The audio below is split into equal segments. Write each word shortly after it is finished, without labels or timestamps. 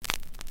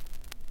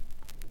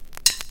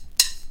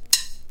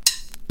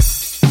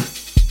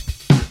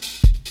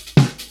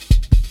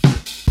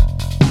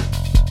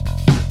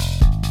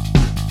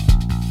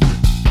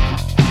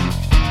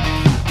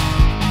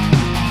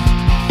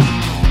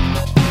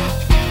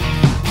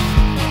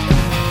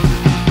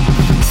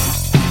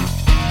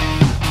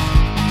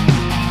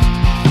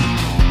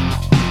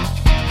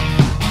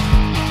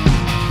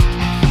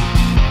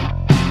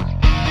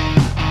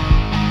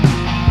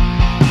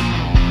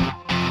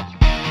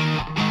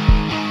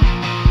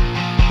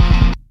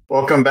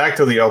Welcome back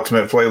to the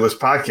Ultimate Playlist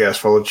Podcast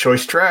full of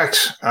choice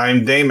tracks.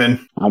 I'm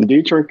Damon. I'm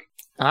Dietrich.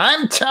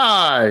 I'm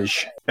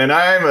Taj. And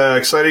I'm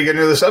excited to get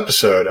into this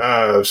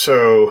episode.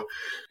 So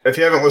if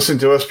you haven't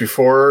listened to us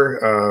before,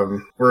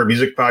 we're a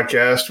music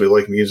podcast. We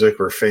like music.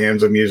 We're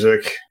fans of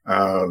music.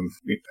 I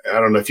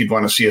don't know if you'd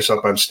want to see us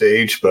up on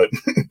stage, but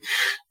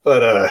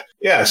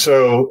yeah.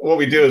 So what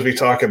we do is we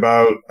talk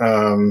about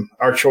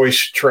our choice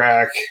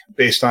track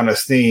based on a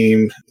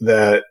theme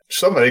that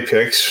somebody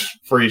picks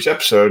for each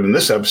episode. In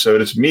this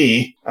episode, it's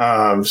me.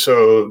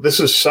 So this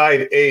is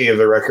side A of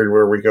the record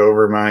where we go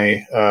over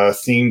my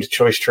themed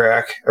choice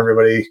track.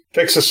 Everybody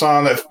picks a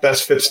song that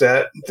best fits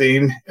that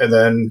theme. And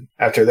then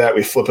after that,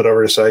 we flip it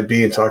over to side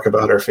B and talk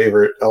about our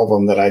favorite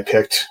album that I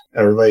picked.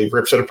 Everybody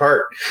rips it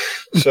apart.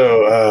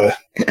 So,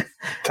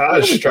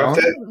 Taj, drop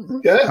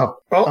that. Yeah. Oh,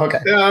 well, okay.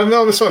 Yeah,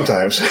 no,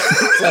 sometimes.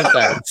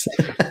 Sometimes.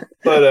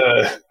 But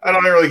I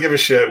don't really give a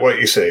shit what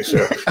you say.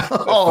 So,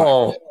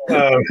 oh.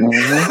 No,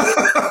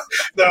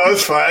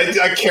 it's fine.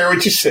 I care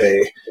what you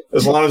say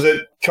as long as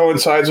it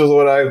coincides with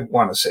what I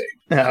want to say.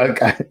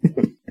 Okay.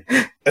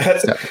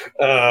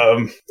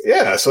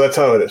 Yeah, so that's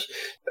how it is.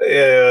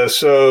 Yeah,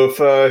 so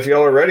if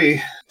y'all are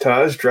ready,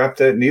 Taj, drop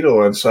that needle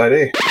on side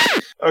A.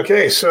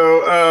 Okay,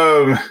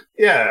 so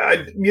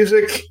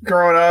music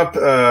growing up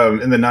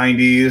in the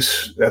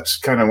 90s, that's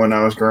kind of when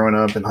I was growing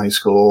up in high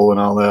school and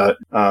all that.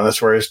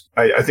 That's where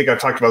I think I've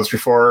talked about this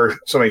before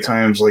so many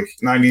times, like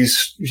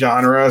 90s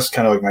genre is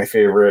kind of like my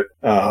favorite.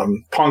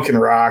 Punk and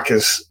rock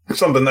is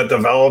something that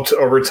developed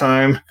over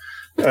time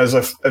as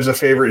a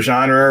favorite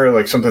genre,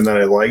 like something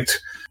that I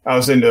liked. I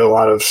was into a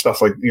lot of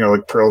stuff like,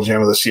 like Pearl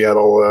Jam of the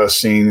Seattle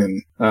scene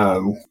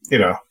and,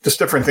 just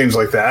different things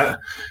like that.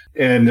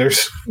 And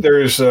there's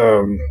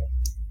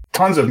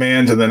tons of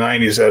bands in the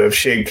 90s that have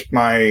shaped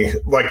my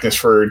likeness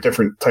for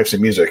different types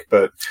of music.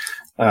 But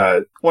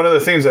one of the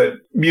things that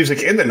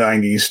music in the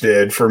 90s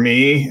did for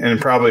me and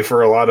probably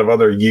for a lot of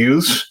other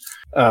youths,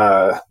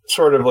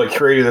 sort of like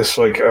created this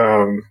like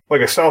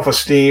a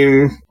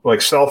self-esteem,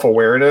 like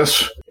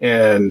self-awareness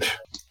and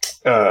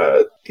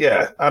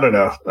I don't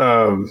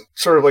know,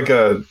 sort of like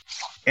a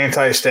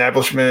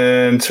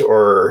anti-establishment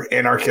or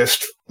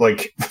anarchist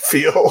like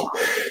feel.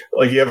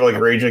 Like you have like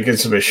Rage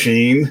Against the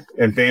Machine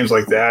and bands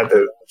like that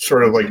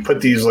sort of like put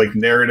these like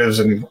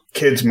narratives in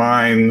kids'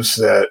 minds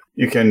that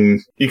you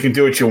can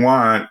do what you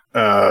want.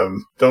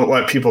 Don't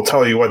let people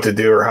tell you what to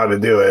do or how to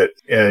do it,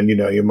 and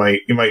you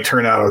might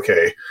turn out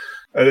okay.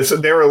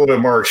 They were a little bit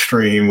more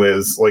extreme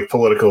with like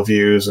political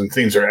views and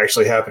things that are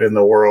actually happening in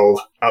the world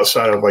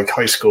outside of like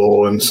high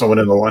school and someone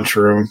in the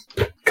lunchroom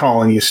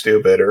calling you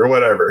stupid or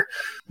whatever.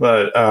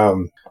 But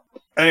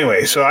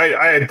anyway, so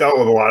I had dealt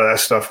with a lot of that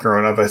stuff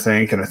growing up, I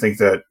think. And I think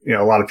that,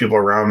 a lot of people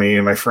around me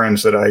and my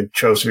friends that I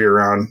chose to be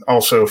around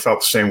also felt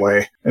the same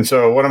way. And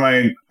so one of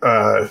my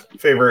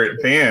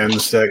favorite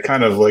bands that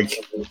kind of like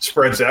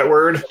spreads that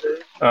word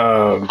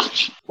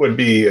would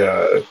be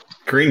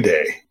Green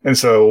Day. And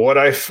so what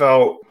I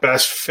felt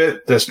best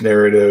fit this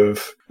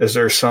narrative is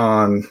their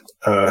song,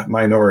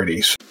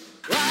 Minorities.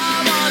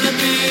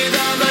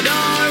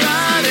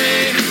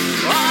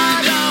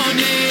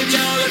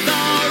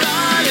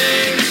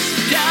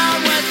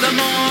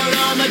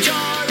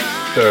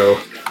 So,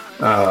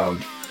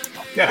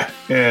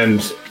 and,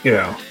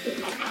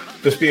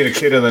 just being a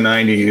kid in the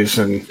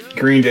 90s and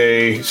Green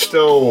Day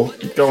still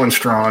going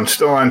strong,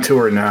 still on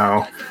tour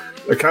now.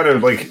 They're kind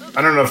of like,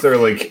 I don't know if they're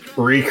like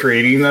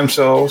recreating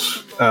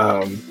themselves.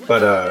 So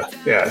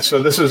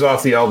this is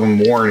off the album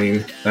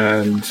Warning,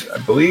 and I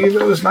believe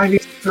it was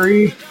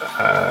 93.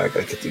 I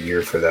gotta get the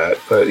year for that.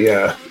 But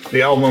yeah,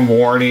 the album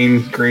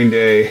Warning, Green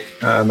Day,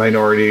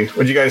 Minority.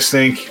 What do you guys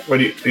think? What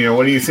do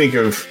you think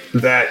of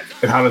that,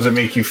 and how does it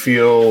make you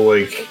feel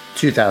like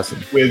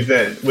 2000 with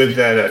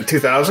that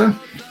 2000?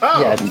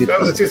 Oh, yeah, 2000. That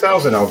was a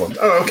 2000 album.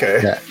 Oh,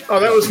 okay. Yeah. Oh,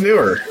 that was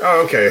newer.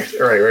 Oh, okay.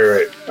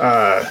 Right.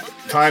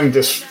 Time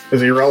just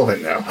is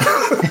irrelevant now.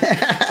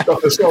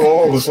 Stuff is so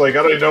old. It's like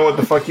I don't even know what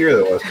the fuck year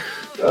that was.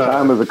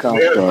 Time is a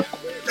construct.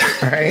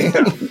 Right.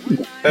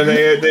 And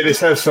they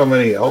just have so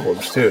many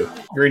albums too.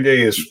 Green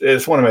Day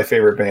is one of my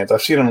favorite bands.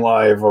 I've seen them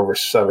live over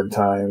 7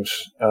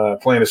 times.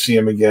 Plan to see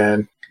them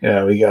again.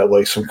 We got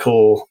like some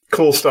cool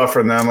stuff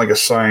from them, like a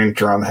signed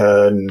drum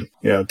head and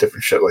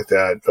different shit like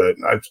that. But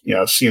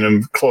I've seen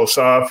him close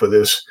up with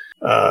his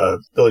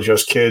Billy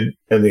Joe's Kid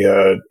in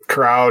the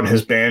crowd.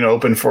 His band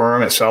opened for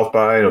him at South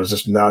by, and it was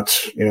just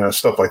nuts,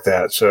 stuff like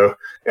that. So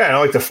I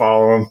like to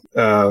follow him.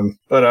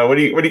 But what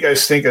do you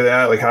guys think of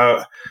that? Like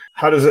how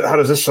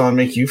does this song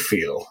make you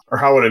feel, or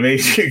how would it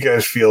make you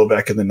guys feel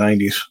back in the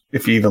 90s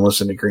if you even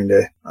listened to Green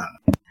Day?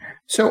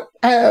 So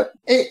I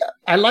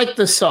like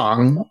the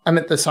song. I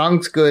mean, the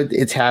song's good.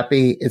 It's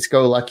happy. It's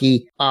go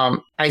lucky.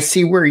 I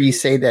see where you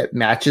say that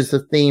matches the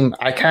theme.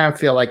 I kind of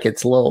feel like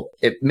it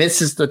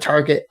misses the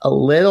target a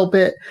little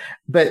bit.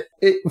 But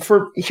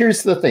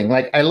here's the thing.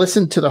 Like I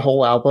listened to the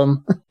whole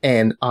album,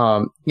 and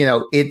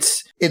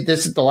it's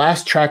this is the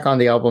last track on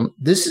the album.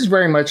 This is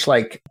very much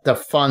like the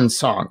fun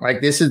song.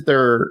 Like this is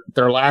their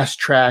last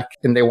track,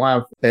 and they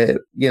want to,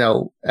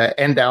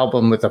 end the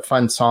album with a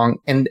fun song.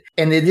 And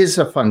it is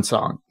a fun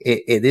song.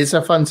 It is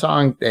a fun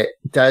song that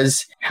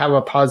does have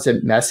a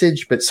positive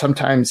message, but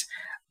sometimes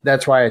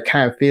that's why I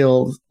kind of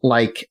feel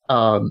like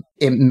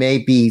it may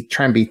be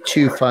trying to be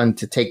too fun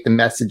to take the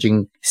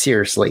messaging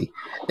seriously.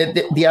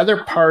 The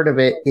other part of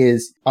it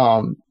is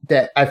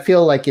that I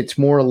feel like it's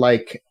more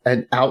like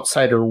an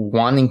outsider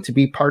wanting to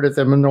be part of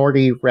the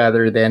minority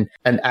rather than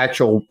an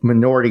actual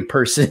minority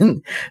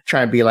person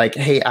trying to be like,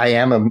 hey, I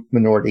am a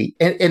minority.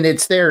 And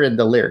it's there in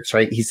the lyrics,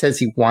 right? He says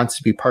he wants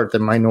to be part of the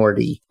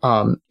minority.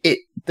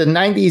 The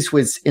 90s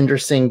was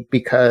interesting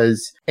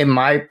because in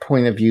my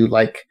point of view,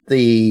 like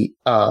the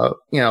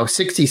 60s,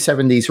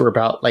 70s were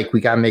about like, we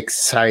got to make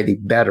society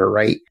better,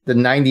 right? The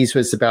 90s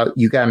was about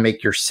you got to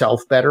make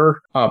yourself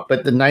better.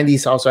 But the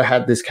 90s also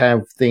had this kind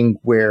of thing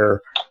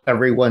where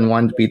everyone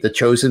wanted to be the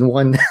chosen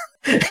one.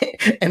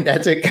 And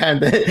that's it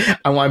kind of,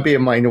 I want to be a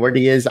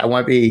minority is, I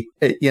want to be,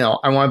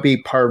 I want to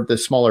be part of the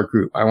smaller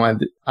group. I want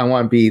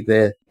to be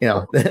the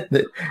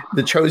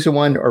chosen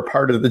one or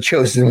part of the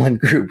chosen one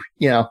group,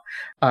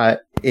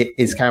 it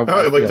is kind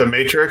of like the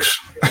Matrix,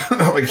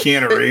 like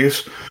Keanu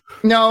Reeves.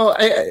 No,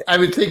 I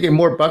was thinking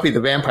more Buffy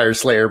the Vampire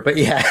Slayer, but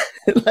yeah.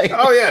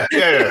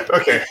 Yeah.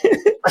 Okay.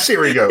 I see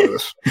where you go with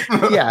this.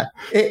 Yeah,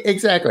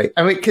 exactly.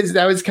 I mean, because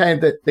that was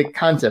kind of the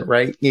concept,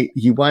 right?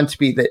 You want to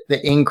be the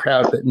in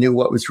crowd that knew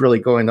what was really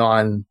going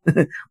on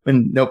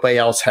when nobody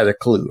else had a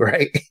clue,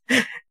 right?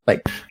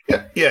 Like,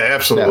 yeah,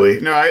 absolutely.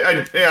 No,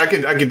 I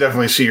can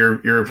definitely see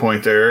your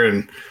point there,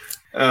 and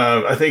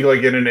I think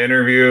like in an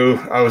interview,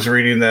 I was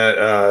reading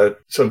that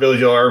so Billy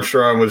Joel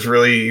Armstrong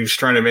he was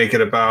trying to make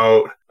it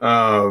about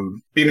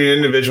being an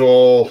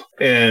individual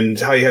and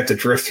how you have to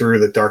drift through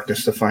the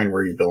darkness to find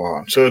where you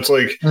belong. So it's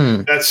like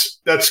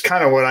that's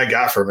kind of what I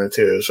got from it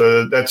too.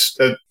 So that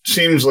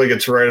seems like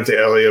it's right up the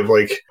alley of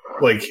like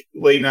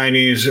late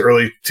 90s,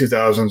 early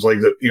 2000s, like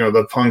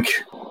the punk,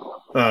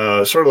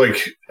 sort of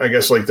like I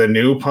guess like the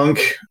new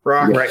punk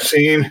rock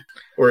scene.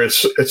 Where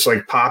it's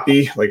like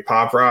poppy, like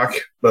pop rock,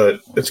 but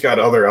it's got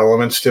other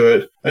elements to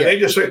it. And they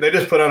just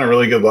put on a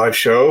really good live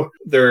show.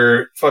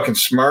 They're fucking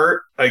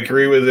smart. I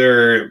agree with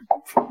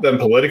them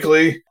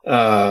politically.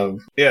 So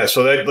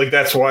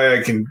that's why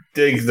I can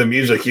dig the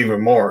music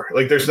even more.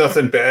 Like there's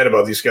nothing bad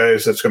about these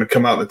guys that's going to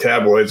come out in the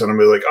tabloids and I'm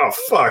gonna be like, oh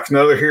fuck,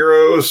 another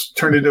hero's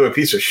turned into a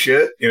piece of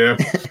shit,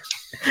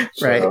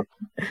 Right.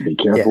 Be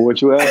careful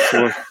what you ask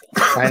for.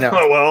 I know.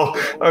 Oh, well,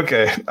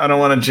 okay. I don't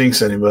want to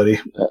jinx anybody.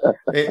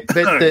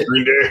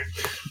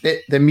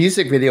 The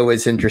music video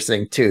is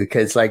interesting too,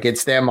 because like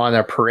it's them on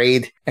a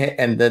parade,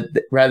 and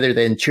rather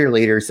than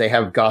cheerleaders, they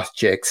have goth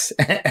chicks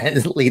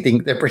leading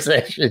the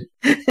procession.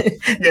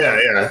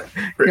 Yeah,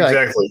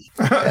 exactly.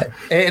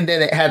 And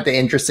then it had the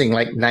interesting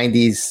like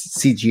 90s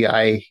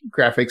CGI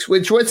graphics,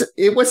 which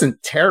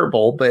wasn't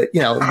terrible, but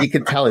you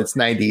could tell it's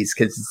 90s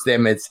because it's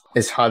them.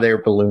 It's hot air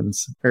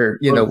balloons or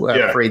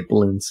parade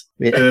balloons.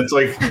 And it's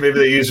like maybe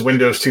they use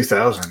Windows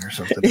 2000 or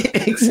something.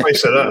 Exactly.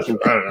 Spice it up. I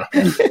don't know.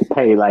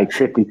 Pay like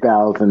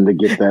 $50,000 to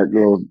get that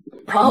little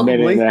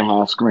minute and a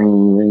half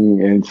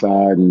screen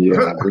inside and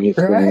green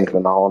screens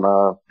and all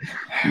that.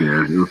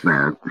 Yeah, it was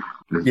bad.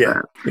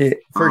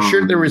 For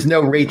sure, there was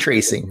no ray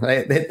tracing.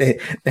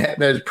 That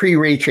was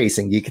pre-ray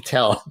tracing. You could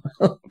tell.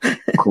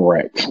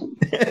 Correct.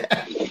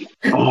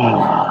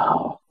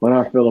 What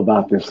I feel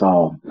about this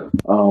song,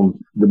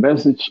 the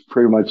message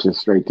pretty much is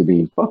straight to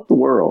be fuck the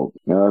world.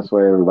 That's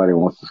why everybody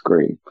wants to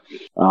scream.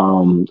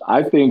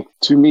 I think,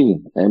 to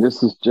me, and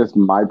this is just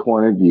my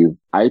point of view,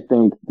 I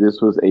think this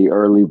was a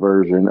early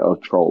version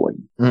of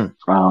trolling.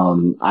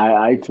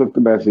 I took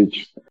the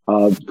message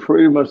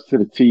pretty much to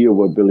the T of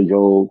what Billy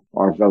Joel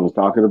Armstrong was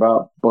talking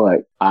about,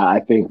 but I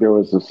think there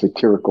was a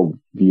satirical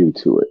view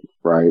to it.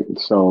 Right.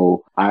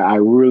 So I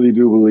really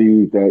do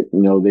believe that,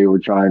 they were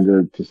trying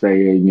to say,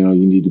 you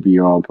need to be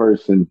your own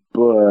person,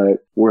 but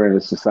we're in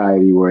a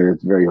society where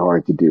it's very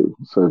hard to do.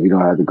 So if you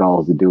don't have the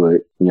goals to do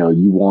it,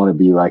 you want to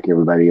be like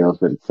everybody else,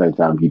 but at the same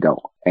time, you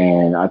don't.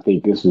 And I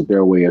think this is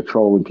their way of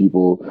trolling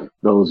people,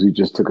 those who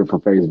just took it for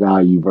face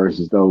value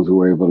versus those who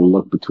were able to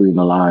look between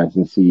the lines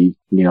and see,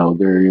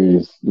 there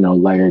is,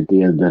 light at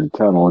the end of the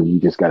tunnel and you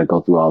just got to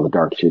go through all the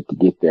dark shit to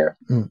get there.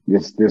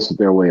 This is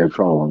their way of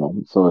trolling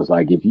them. So it's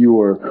like, if you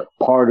were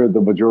part of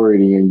the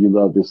majority and you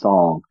love this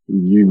song,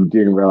 you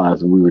didn't realize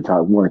that we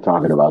weren't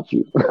talking about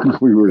you.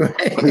 we were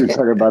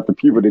talking about the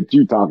people that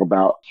you talk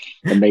about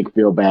and make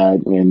feel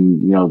bad.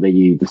 And, they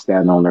need to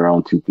stand on their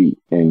own 2 feet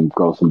and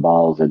grow some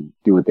balls and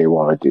do what they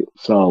want to do.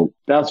 So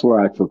that's where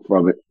I took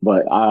from it.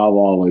 But I've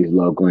always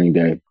loved Green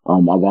Day.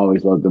 I've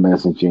always loved the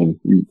messaging.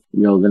 The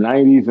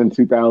 90s and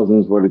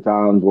 2000s were the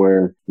times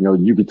where,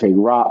 you could take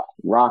rock,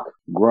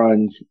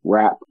 grunge,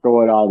 rap,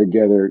 throw it all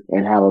together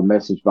and have a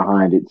message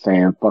behind it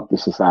saying, fuck the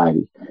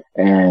society.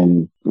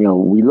 And,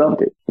 we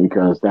loved it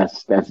because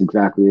that's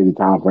exactly the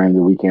time frame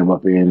that we came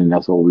up in. And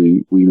that's what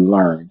we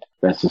learned,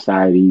 that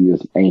society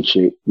is ain't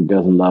shit. It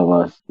doesn't love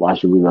us. Why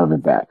should we love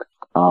it back?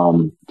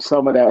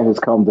 Some of that has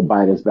come to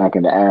bite us back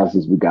in the ass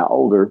as we got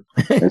older,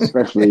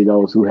 especially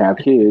those who have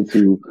kids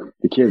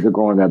the kids are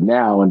growing up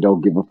now and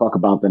don't give a fuck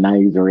about the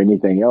 90s or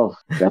anything else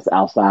that's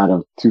outside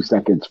of 2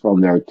 seconds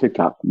from their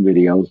TikTok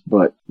videos.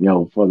 But,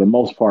 for the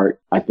most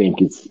part, I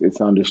think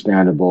it's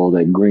understandable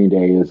that Green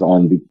Day is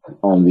on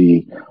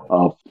the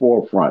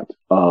forefront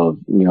of,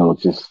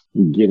 just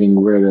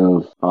getting rid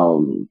of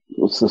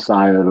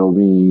societal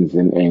means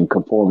and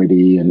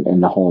conformity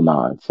and the whole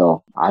nine.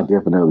 So I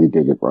definitely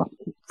dig it, bro.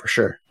 For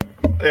sure.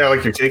 Yeah, I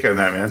like your take on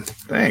that, man.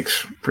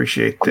 Thanks.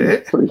 Appreciate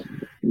it.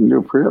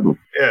 No problem.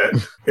 Yeah,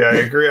 I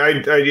agree. I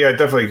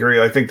definitely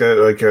agree. I think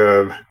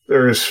that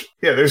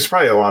there's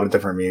probably a lot of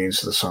different meanings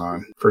to the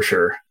song for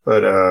sure.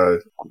 But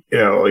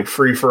like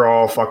free for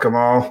all, fuck them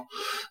all.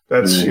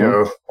 That's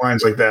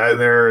lines like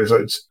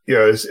that.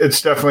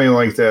 It's definitely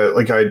like that.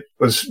 Like I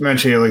was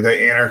mentioning, like that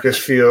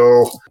anarchist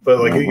feel, but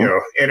like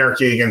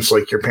anarchy against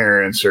like your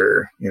parents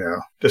or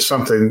just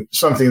something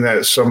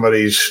that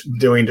somebody's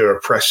doing to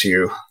oppress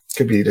you.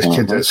 Could be just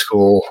kids at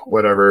school,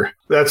 whatever.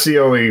 That's the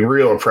only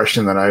real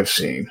oppression that I've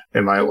seen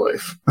in my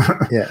life.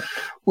 Yeah.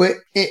 Well,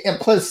 and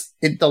plus,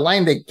 the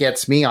line that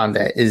gets me on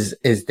that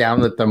is down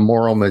with the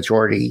moral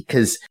majority,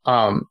 because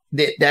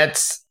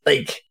that's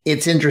like,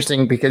 it's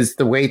interesting because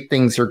the way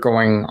things are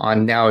going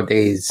on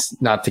nowadays,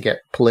 not to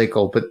get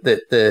political, but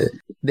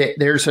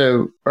there's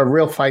a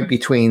real fight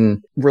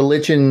between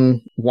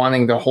religion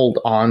wanting to hold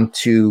on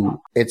to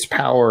its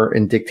power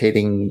and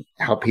dictating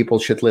how people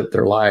should live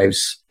their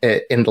lives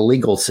in the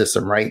legal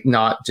system, right?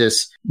 Not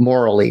just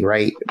morally,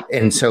 right?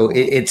 And so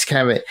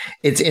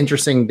it's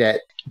interesting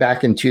that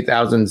back in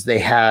 2000s, they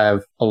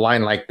have a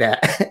line like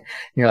that,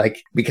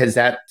 because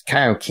that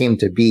kind of came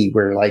to be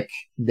where like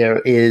there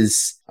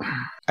is,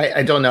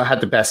 I don't know how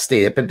to best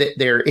state it, but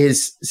there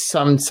is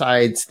some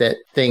sides that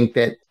think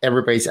that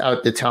everybody's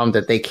out to tell them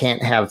that they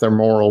can't have their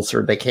morals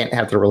or they can't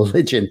have their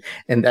religion.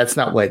 And that's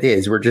not what it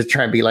is. We're just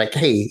trying to be like,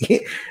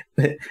 hey,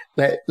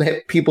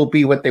 let people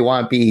be what they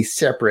want to be,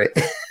 separate.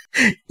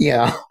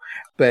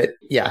 But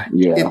yeah,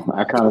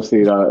 I kind of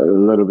see a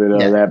little bit of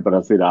that, but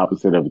I see the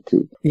opposite of it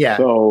too. Yeah.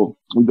 So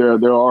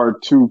there are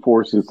two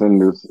forces in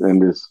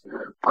this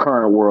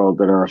current world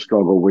that are a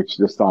struggle, which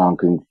this song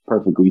can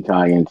perfectly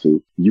tie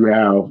into. You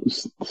have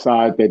a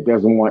side that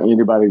doesn't want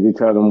anybody to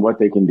tell them what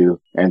they can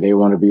do, and they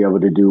want to be able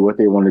to do what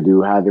they want to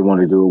do, how they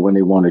want to do it, when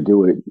they want to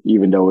do it,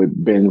 even though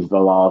it bends the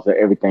laws of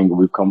everything that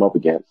we've come up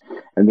against.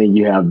 And then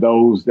you have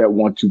those that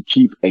want to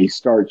keep a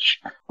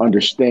starch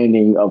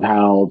understanding of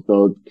how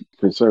the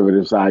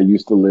conservative side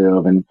used to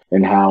live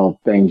and how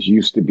things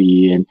used to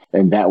be.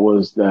 And that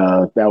was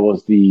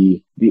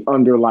the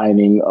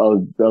underlining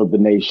of the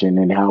nation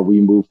and how we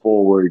move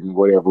forward and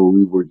whatever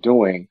we were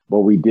doing. But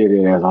we did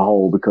it as a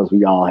whole because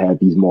we all had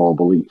these moral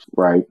beliefs,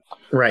 right?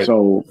 Right.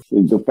 So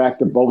the fact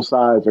that both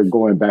sides are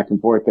going back and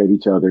forth at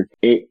each other,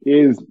 it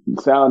is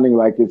sounding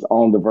like it's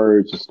on the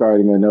verge of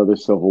starting another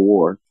civil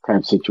war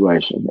type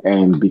situation.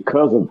 And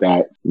because of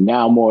that,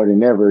 now more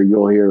than ever,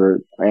 you'll hear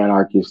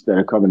anarchists that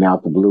are coming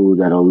out the blue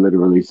that'll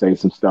literally say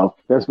some stuff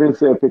that's been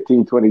said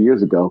 15, 20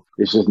 years ago.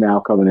 It's just now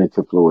coming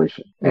into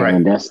fruition. Right.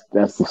 And that's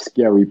the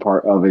scary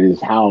part of it,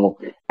 is how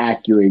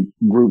accurate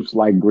groups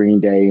like Green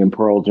Day and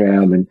Pearl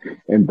Jam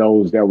and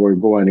those that were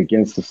going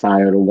against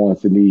societal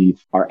wants and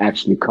needs are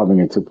actually coming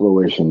into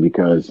fruition,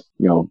 because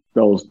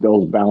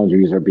those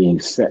boundaries are being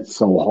set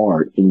so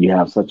hard and you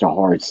have such a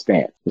hard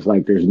stance. It's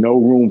like there's no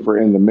room for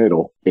in the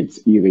middle.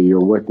 It's either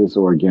you're with us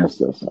or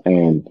against us.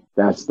 And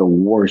that's the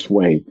worst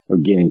way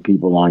of getting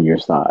people on your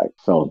side.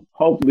 So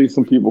hopefully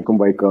some people can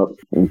wake up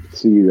and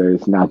see that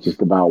it's not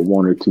just about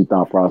one or two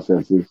thought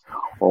processes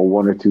or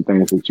one or two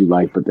things that you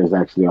like, but there's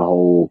actually a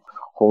whole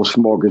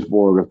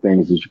smorgasbord of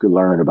things that you could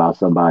learn about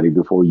somebody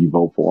before you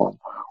vote for them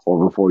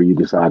or before you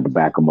decide to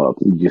back them up.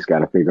 You just got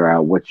to figure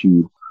out what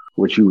you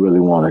really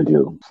want to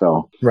do.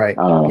 So, right.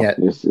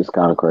 It's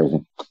kind of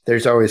crazy.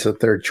 There's always a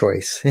third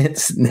choice.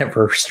 It's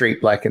never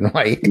straight black and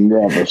white.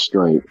 Never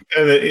straight.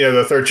 And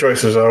the third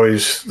choice is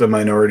always the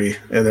minority,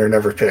 and they're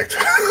never picked.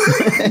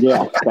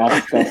 Yeah,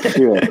 that's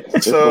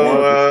good.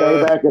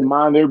 So stay back and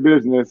mind their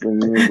business,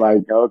 and it's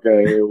like,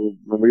 okay,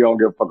 we don't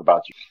give a fuck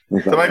about you.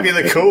 They might be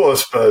the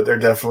coolest, but they're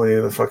definitely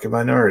the fucking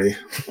minority.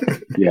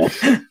 Yeah,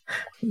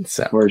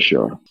 so. For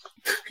sure.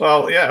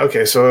 Well, yeah,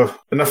 okay, so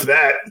enough of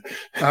that.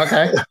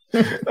 Okay.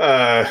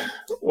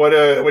 What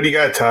do you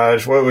got,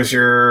 Taj? What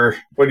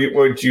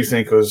do you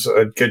think was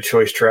a good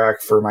choice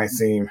track for my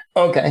theme?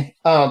 Okay.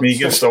 Me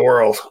Against the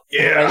World.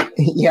 Yeah.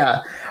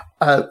 Yeah.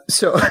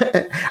 So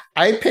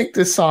I picked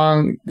a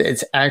song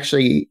that's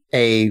actually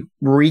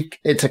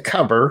it's a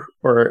cover,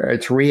 or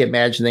it's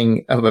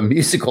reimagining of a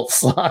musical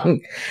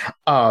song.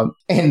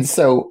 And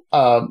so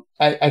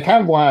I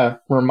kind of want to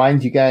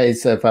remind you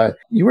guys of,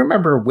 you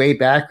remember way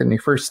back when we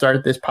first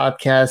started this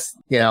podcast,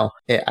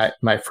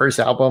 my first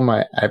album,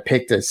 I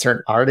picked a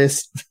certain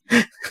artist.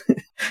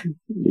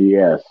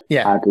 Yes.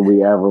 Yeah. How could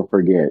we ever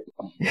forget?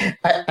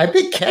 I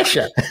picked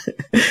Kesha.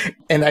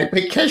 and I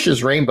picked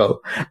Kesha's Rainbow.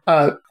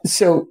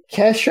 So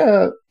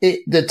Kesha,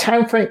 the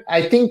time frame,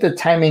 I think the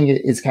timing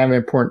is kind of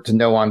important to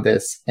know on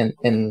this.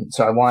 And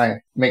so I want to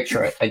make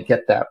sure I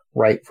get that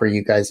right for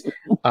you guys.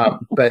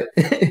 But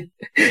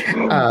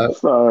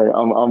sorry,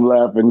 I'm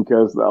laughing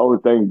because the only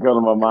thing that comes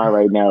to my mind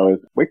right now is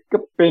wake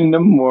up in the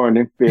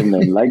morning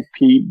feeling like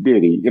P.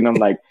 Diddy. And I'm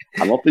like,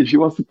 I don't think she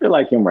wants to feel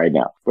like him right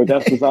now. But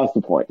that's besides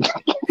the point.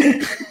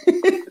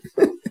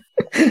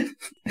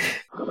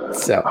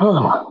 So,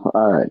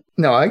 all right.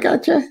 No, I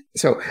gotcha.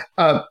 So,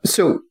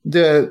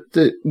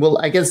 well,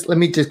 I guess let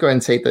me just go ahead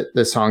and say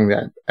the song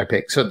that I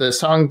picked. So the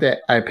song that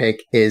I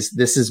pick is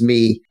 "This Is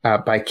Me"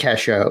 by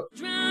Kesha.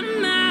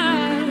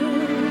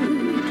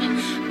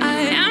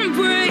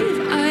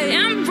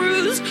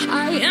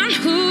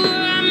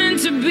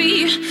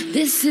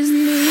 This is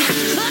me.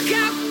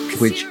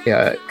 Which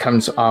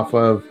comes off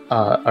of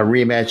a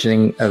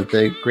reimagining of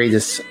the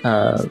greatest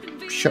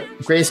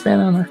man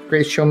on earth,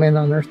 greatest showman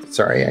on earth.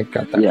 Sorry, I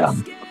got that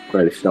wrong.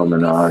 Greatest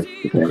Showman on Earth.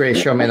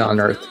 Greatest Showman on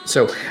Earth.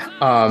 So,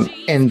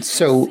 and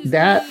so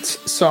that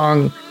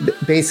song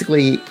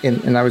basically,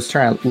 and I was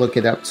trying to look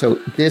it up. So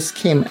this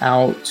came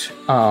out.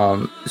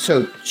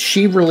 So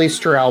she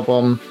released her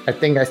album, I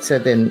think I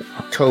said in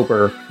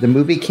October. The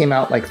movie came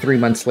out like 3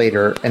 months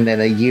later. And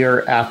then a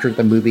year after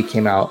the movie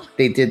came out,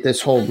 they did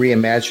this whole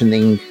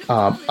reimagining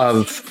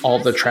of all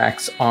the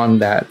tracks on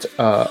that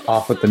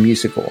off of the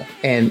musical.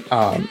 And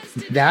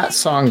that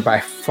song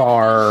by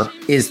far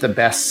is the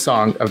best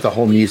song of the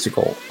whole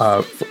musical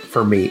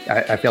for me.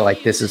 I feel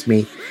like This Is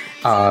Me.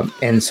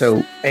 And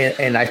so,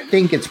 and I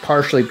think it's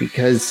partially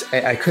because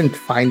I couldn't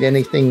find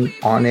anything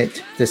on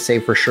it to say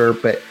for sure,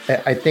 but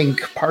I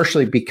think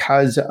partially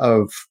because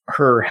of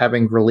her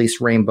having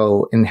released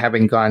Rainbow and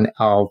having gone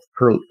out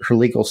her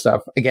legal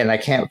stuff. Again, I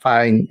can't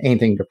find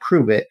anything to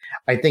prove it.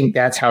 I think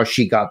that's how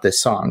she got this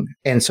song.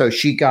 And so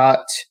she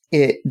got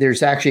it.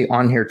 There's actually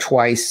on here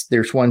twice.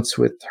 There's once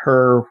with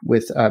her,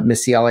 with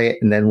Missy Elliott,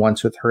 and then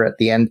once with her at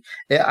the end.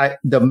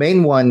 The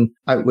main one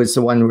was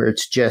the one where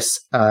it's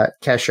just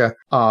Kesha.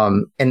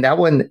 And that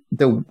one,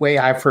 the way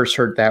I first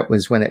heard that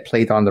was when it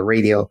played on the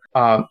radio.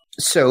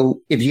 So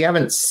if you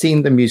haven't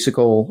seen the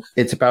musical,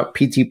 it's about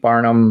P.T.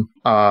 Barnum,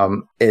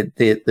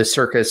 the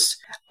circus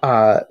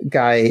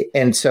guy.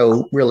 And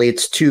so really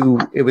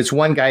it was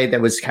one guy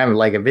that was kind of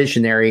like a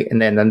visionary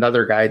and then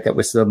another guy that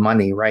was the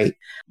money, right?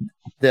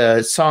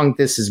 The song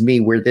This Is Me,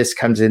 where this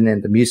comes in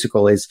the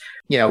musical is,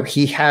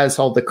 he has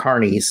all the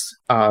carnies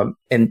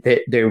and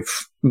they've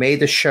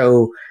made a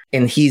show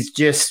and he's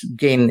just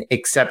getting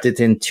accepted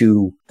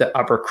into the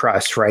upper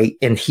crust, right?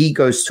 And he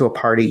goes to a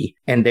party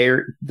and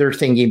they're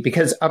thinking,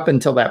 because up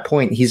until that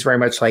point, he's very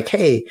much like,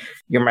 hey,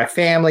 you're my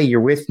family, you're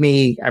with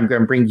me, I'm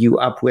going to bring you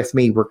up with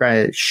me. We're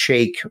going to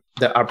shake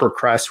the upper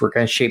crust. We're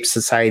going to shape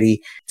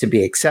society to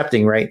be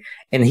accepting, right?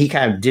 And he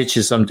kind of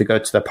ditches them to go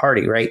to the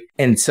party, right?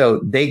 And so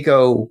they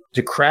go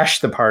to crash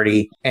the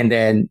party and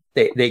then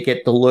they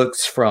get the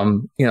looks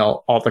from,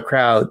 all the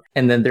crowd.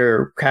 And then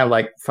they're kind of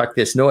like, fuck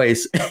this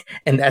noise.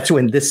 And that's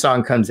when this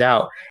song comes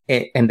out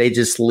and they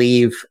just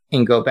leave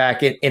and go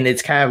back. And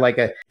it's kind of like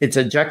it's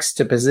a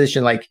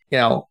juxtaposition. Like,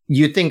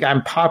 you think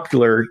I'm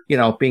popular,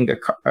 being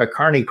a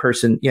carny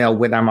person,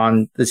 when I'm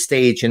on the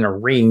stage in a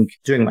ring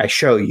doing my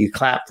show, you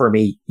clap for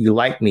me, you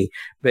like me.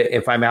 But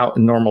if I'm out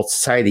in normal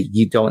society,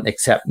 you don't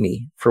accept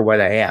me for what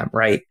I am,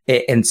 right?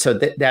 And so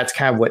that's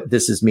kind of what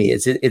This Is Me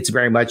is. It's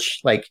very much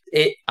like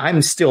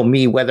I'm still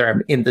me, whether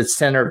I'm in the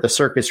center of the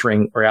circus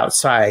ring or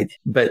outside,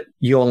 but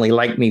you only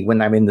like me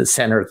when I'm in the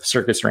center of the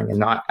circus ring and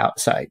not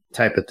outside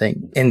type of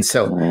thing. And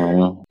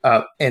so,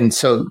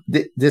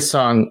 this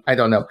song, I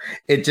don't know,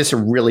 it's just a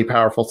really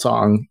powerful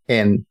song.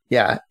 And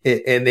yeah,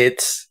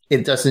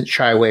 it doesn't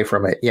shy away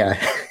from it.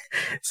 Yeah.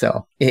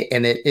 So,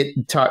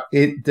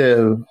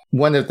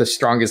 one of the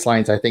strongest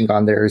lines I think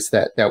on there is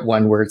that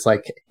one where it's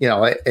like,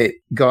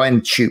 go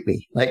and shoot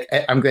me. Like,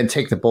 I'm going to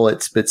take the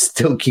bullets, but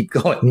still keep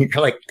going.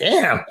 You're like,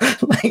 damn,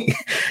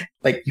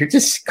 like you're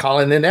just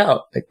calling it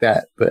out like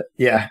that. But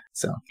yeah,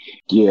 so.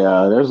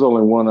 Yeah, there's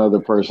only one other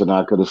person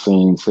I could have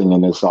seen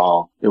singing this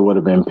song. It would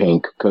have been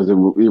Pink because it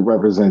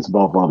represents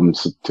both of them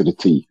to the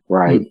T,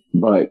 right? Mm-hmm.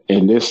 But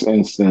in this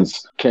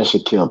instance,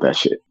 Kesha killed that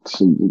shit.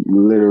 She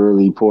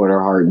literally poured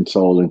her heart and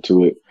soul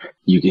into it.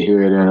 You could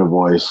hear it in her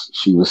voice.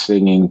 She was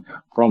singing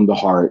from the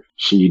heart.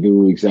 She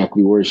knew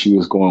exactly where she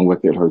was going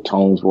with it. Her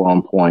tones were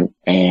on point.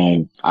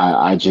 And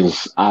I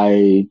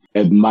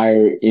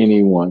admire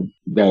anyone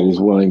that is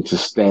willing to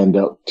stand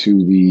up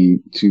to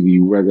the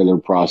regular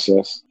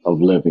process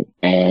of living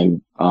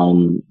and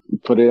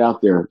put it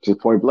out there to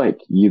point blank.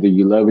 Either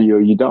you love me or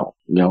you don't.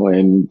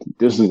 And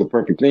this is the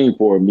perfect thing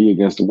for Me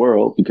Against the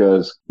World,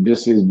 because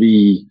this is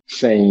me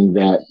saying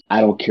that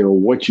I don't care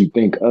what you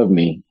think of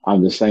me.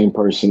 I'm the same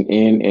person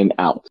in and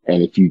out.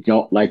 And if you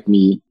don't like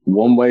me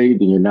one way,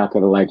 then you're not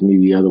going to like me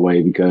the other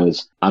way,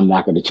 because I'm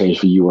not going to change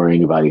for you or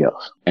anybody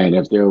else. And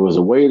if there was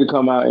a way to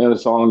come out in a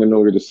song in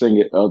order to sing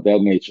it of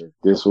that nature,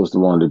 this was the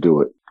one to do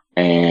it.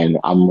 and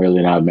I'm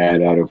really not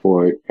mad at her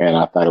for it. And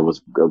I thought it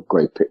was a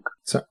great pick.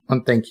 So,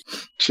 thank you.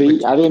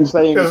 See, I didn't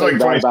say anything like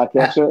bad about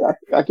that shit.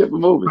 I kept it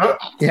moving.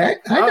 Yeah,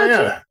 I got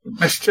yeah.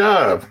 Nice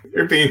job.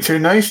 You're being too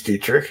nice,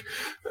 Dietrich.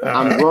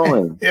 I'm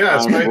growing. Yeah,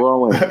 I'm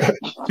growing.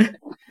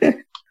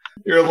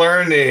 You're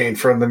learning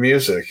from the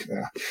music.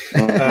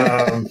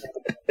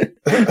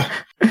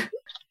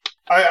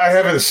 I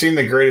haven't seen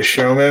The Greatest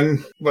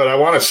Showman, but I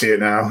want to see it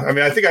now. I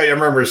mean, I think I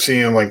remember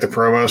seeing like the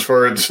promos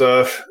for it and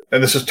stuff.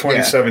 And this is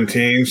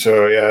 2017,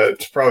 so yeah,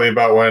 it's probably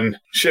about when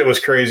shit was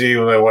crazy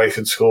with my wife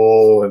in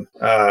school, and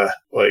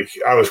like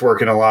I was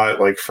working a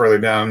lot, like further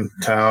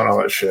downtown, all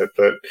that shit.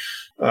 But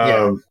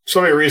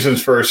so many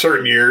reasons for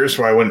certain years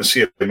why I wouldn't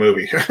see a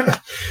movie.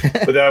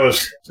 But that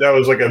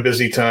was like a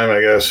busy time,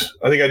 I guess.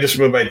 I think I just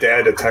moved my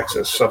dad to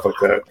Texas, stuff like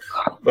that.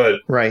 But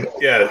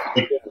yeah.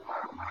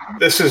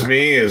 This Is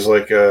Me is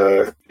like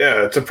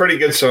it's a pretty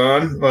good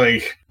song.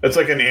 Like it's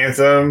like an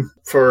anthem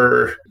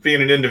for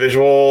being an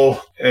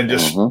individual and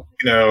just,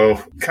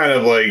 kind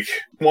of like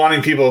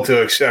wanting people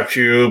to accept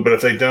you. But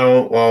if they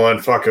don't, well, then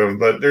fuck them.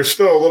 But there's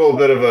still a little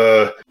bit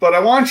of but I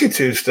want you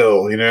to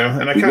still, and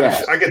I kind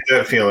of, I get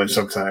that feeling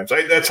sometimes.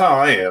 That's how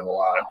I am a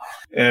lot.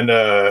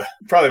 And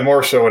probably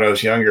more so when I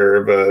was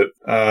younger. But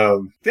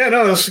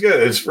this is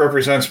good. It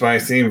represents my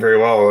theme very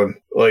well. And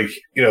like,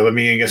 the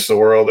me against the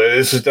world.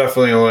 This is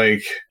definitely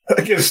like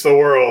against the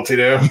world,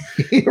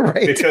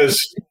 Right.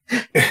 Because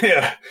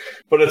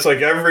but it's like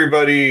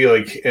everybody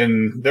like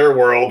in their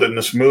world in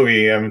this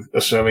movie, I'm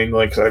assuming,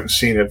 like, 'cause I haven't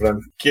seen it, but I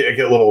get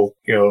a little,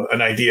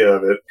 an idea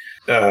of it.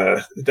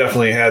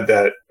 Definitely had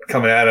that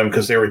coming at them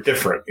because they were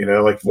different,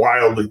 like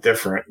wildly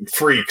different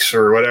freaks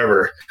or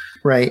whatever.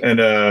 Right. And,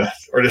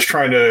 or just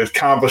trying to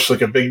accomplish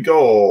like a big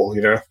goal,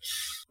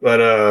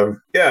 But,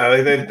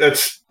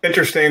 that's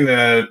interesting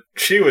that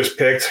she was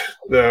picked,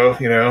 though,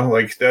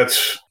 like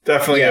that's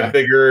definitely a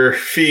bigger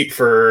feat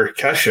for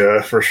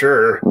Kesha, for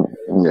sure.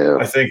 Yeah.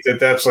 I think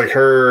that's like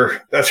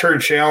that's her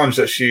challenge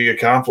that she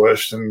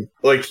accomplished. And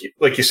like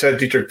you said,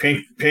 Dietrich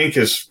Pink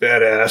is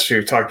badass.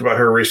 We've talked about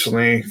her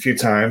recently a few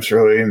times,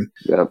 really. And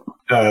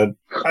I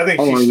think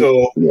she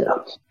still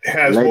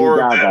has Lady more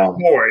Gaga. of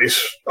that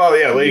voice. Oh,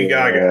 yeah, Lady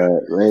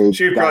Gaga.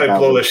 She'd probably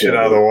blow this shit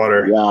out of the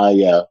water.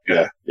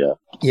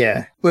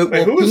 Yeah. Well,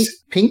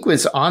 Pink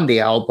was on the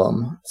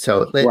album,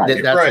 so that's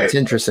what's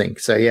interesting.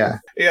 So yeah,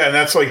 and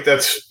that's why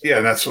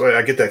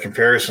I get that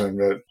comparison.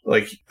 But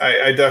like,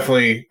 I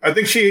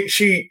think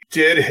she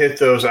did hit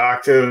those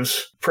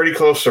octaves pretty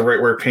close to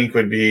right where Pink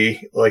would be,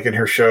 like in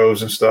her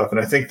shows and stuff. And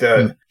I think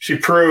that she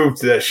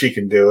proved that she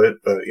can do it.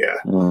 But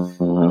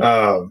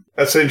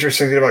that's the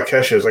interesting thing about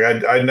Kesha is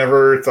like I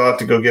never thought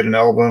to go get an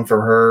album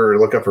from her or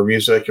look up her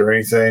music or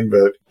anything.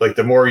 But like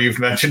the more you've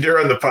mentioned her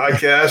on the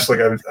podcast, like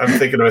I'm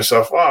thinking to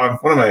myself, oh,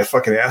 what am I, a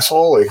fucking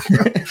asshole?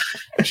 Like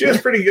she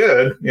is pretty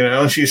good,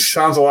 and she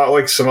sounds a lot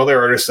like some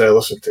other artists that I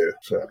listen to.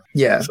 So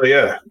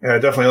I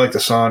definitely like the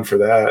song for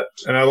that,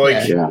 and I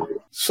like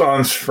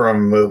songs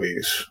from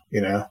movies,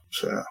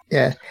 So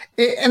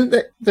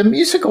and the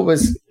musical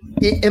was,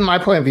 in my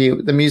point of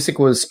view, the music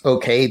was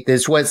okay.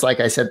 This was,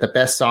 like I said, the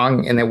best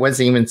song, and it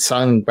wasn't even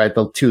sung by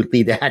the two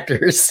lead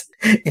actors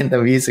in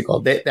the musical.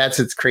 That's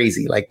it's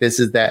crazy. Like this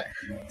is that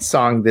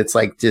song that's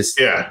like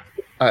just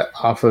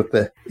off of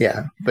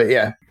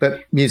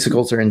but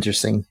musicals are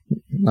interesting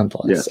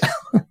nonetheless.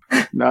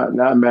 Not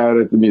mad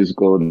at the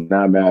musical,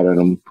 not mad at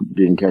them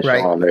getting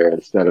Kesha on there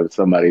instead of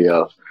somebody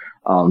else.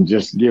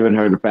 Just giving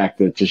her the fact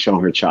that to show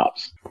her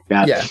chops.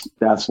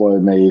 That's what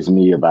amazed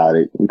me about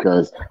it,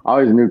 because I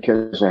always knew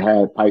Kesha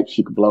had pipes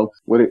she could blow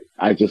with it.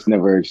 I just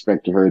never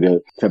expected her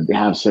to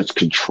have such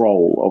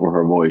control over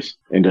her voice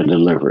in the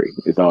delivery.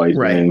 It's always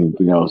been,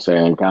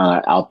 saying kind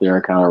of out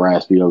there, kind of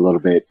raspy a little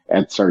bit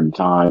at certain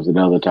times, and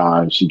other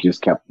times she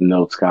just kept the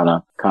notes kind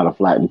of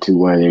flattened to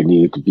where they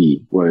needed to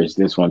be. Whereas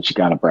this one, she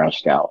kind of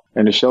branched out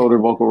and it showed her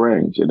vocal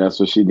range, and that's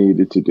what she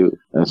needed to do.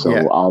 And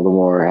so all the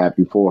more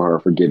happy for her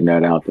for getting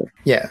that out there.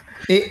 Yeah.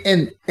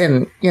 And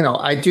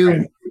I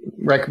do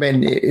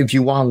recommend, if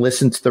you want to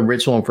listen to the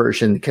original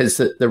version, because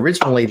the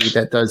original lady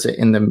that does it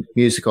in the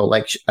musical,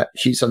 like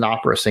she's an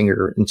opera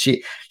singer, and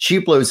she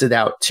blows it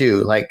out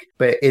too. Like,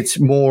 but it's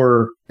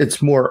more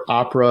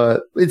opera.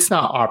 It's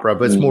not opera,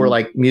 but it's more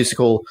like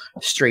musical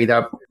straight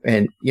up,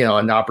 and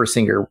an opera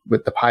singer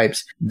with the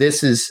pipes.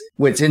 This is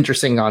what's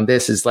interesting on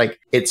this is like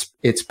it's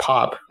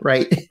pop,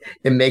 right?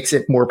 It makes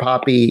it more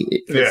poppy.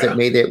 It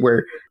made it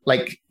where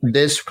like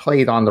this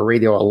played on the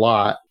radio a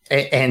lot,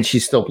 and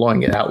she's still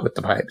blowing it out with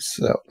the pipes.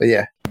 So, but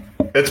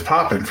it's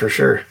popping for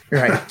sure.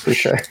 Right, for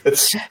sure.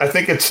 I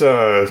think it's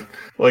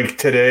like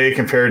today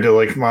compared to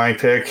like my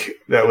pick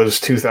that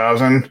was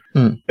 2000.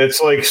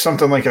 It's like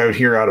something like I would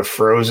hear out of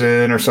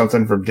Frozen or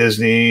something from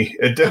Disney.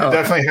 It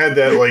definitely had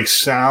that like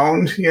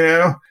sound,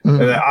 and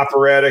that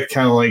operatic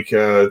kind of like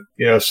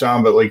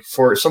sound, but like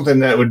for something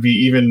that would be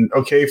even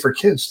okay for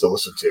kids to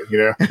listen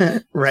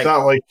to. Right. It's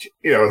not like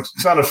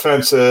it's not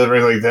offensive or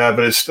anything like that,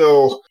 but it's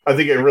still, I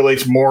think it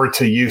relates more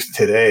to youth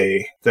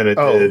today than it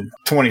did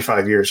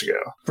 25 years ago.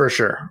 For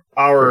sure.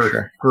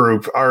 Our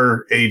group,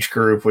 our age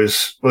group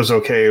was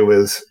okay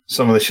with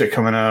some of the shit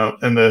coming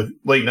out in the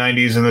late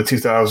 90s and the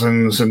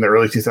 2000s and the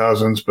early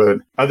 2000s, but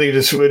I think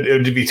it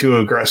would be too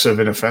aggressive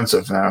and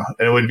offensive now,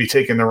 and it would be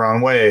taken the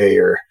wrong way.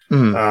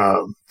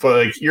 But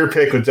like your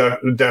pick would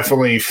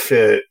definitely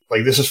fit.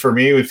 Like, this is for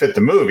me, would fit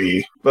the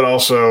movie, but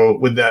also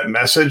with that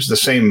message, the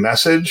same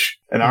message.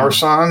 And our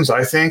songs,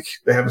 I think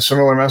they have a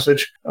similar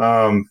message.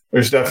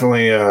 There's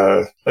definitely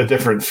a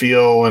different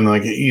feel and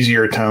like an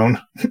easier tone.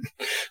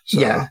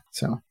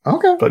 So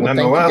okay, but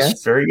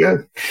nonetheless, very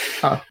good.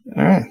 All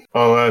right.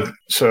 Well,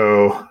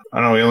 so I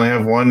don't know. We only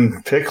have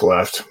one pick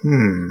left. Wait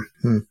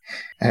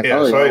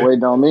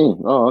on me.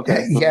 Oh,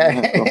 okay.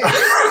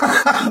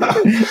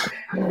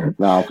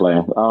 No, I'm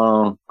playing.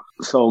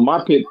 So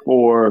my pick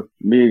for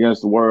Me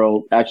Against the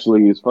World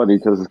actually is funny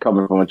because it's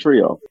coming from a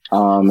trio.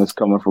 It's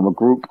coming from a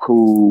group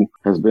who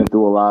has been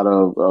through a lot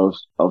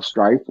of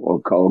strife, or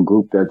a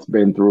group that's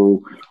been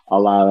through a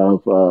lot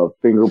of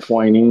finger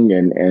pointing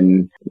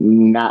and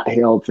not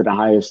held to the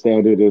highest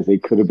standard as they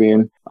could have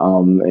been.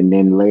 And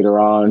then later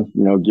on,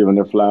 given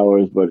their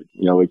flowers, but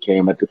it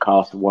came at the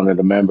cost of one of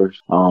the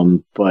members.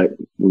 But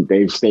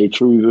they've stayed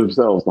true to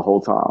themselves the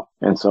whole time,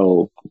 and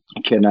so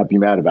you cannot be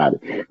mad about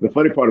it. The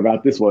funny part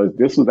about this was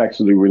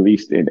actually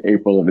released in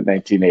April of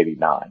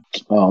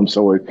 1989.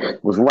 So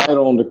it was right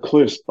on the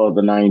cusp of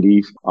the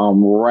 90s,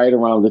 right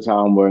around the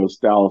time where the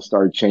style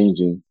started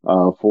changing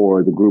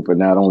for the group, and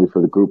not only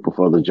for the group, but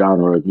for the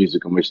genre of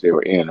music in which they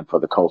were in and for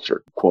the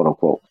culture, quote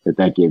unquote, if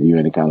that gave you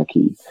any kind of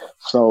key.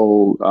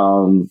 So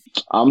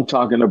I'm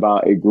talking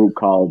about a group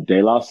called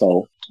De La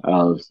Soul.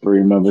 There's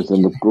 3 members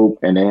in the group,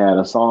 and they had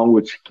a song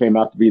which came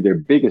out to be their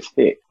biggest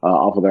hit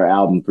off of their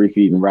album 3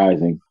 Feet and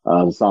Rising.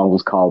 The song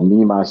was called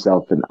Me,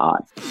 Myself, and I.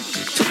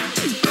 It's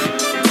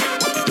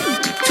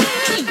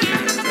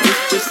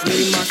just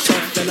me,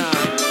 myself, and I.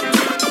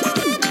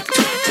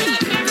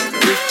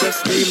 It's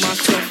just me,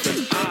 myself,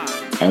 and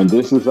I. And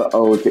this is an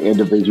ode to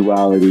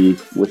individuality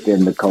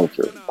within the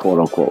culture, quote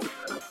unquote.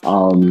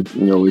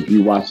 If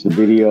you watch the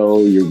video,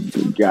 you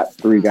got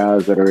 3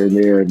 guys that are in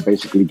there and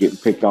basically getting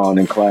picked on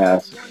in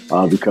class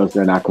because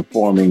they're not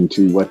conforming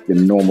to what the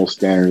normal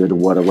standard of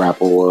what a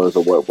rapper was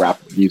or what rap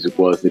music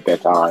was at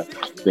that time.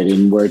 They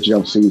didn't wear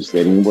jumpsuits.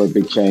 They didn't wear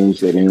big chains.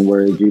 They didn't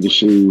wear Adidas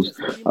shoes.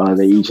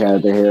 They each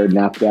had their hair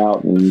napped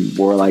out and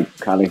wore like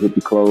kind of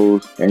hippie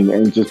clothes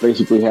and just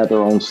basically had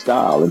their own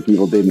style, and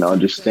people didn't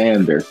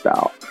understand their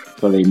style.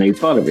 So they made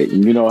fun of it.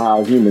 And you know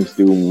how humans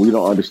do. When we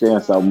don't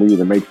understand something, we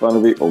either make fun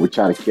of it or we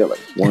try to kill it.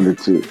 One or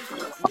two.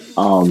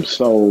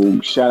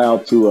 So shout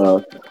out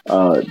to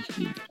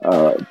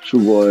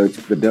True Boy,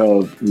 the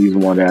Dove. He's the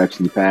one that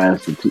actually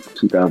passed in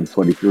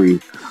 2023,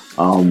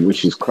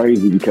 which is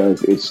crazy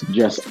because it's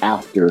just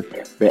after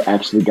they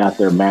actually got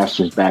their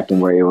masters back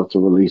and were able to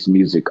release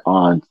music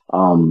on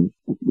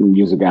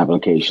music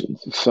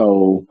applications.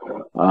 So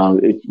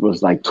it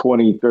was like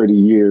 20, 30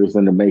 years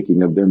in the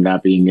making of them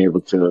not being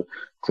able to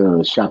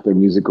shop their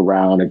music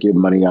around or get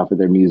money off of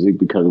their music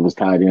because it was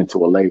tied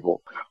into a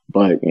label.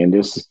 But in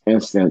this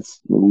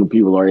instance, when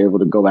people are able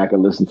to go back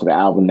and listen to the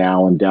album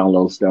now and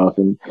download stuff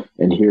and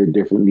hear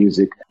different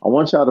music, I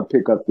want y'all to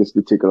pick up this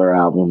particular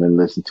album and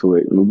listen to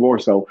it. And more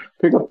so,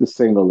 pick up the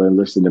single and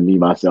listen to Me,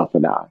 Myself,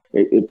 and I.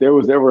 If there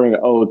was ever an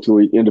ode to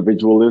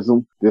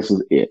individualism, this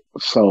is it.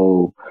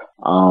 So,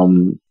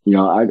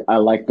 I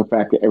like the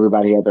fact that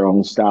everybody had their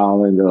own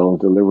style and their own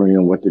delivery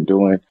and what they're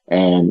doing,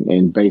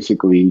 and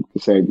basically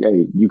said,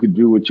 hey, you can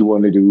do what you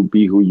want to do,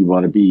 be who you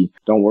want to be.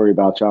 Don't worry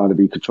about trying to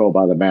be controlled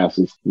by the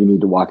masses. You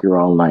need to walk your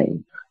own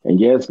lane. And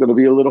yeah, it's going to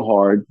be a little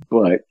hard,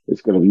 but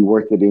it's going to be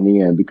worth it in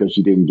the end because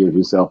you didn't give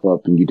yourself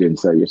up and you didn't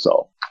sell your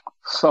soul.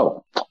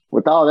 So,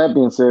 with all that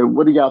being said,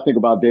 what do y'all think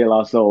about De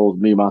La Soul's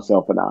Me,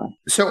 Myself, and I?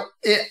 So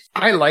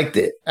I liked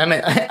it. I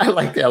mean, I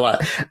liked it a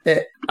lot.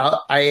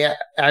 I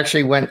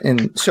actually went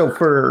and so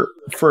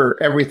for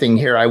everything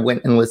here, I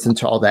went and listened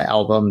to all the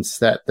albums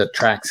that the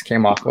tracks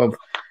came off of.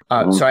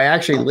 So I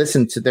actually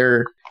listened to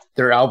their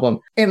album,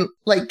 and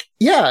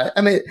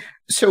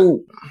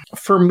so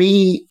for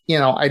me,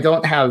 I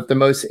don't have the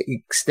most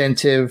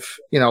extensive,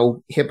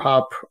 hip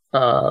hop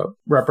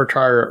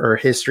repertoire or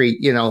history,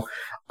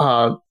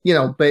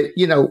 but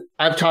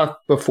I've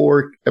talked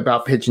before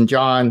about Pigeon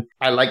John.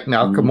 I like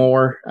Malcolm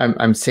Moore.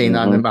 I'm saying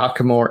on the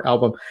Malcolm Moore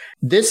album,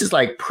 this is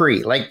like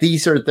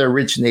these are the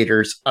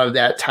originators of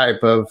that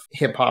type of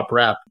hip hop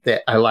rap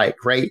that I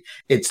like, right?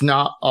 It's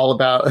not all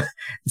about,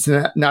 it's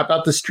not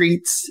about the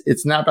streets.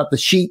 It's not about the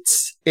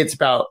sheets. It's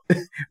about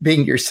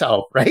being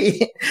yourself,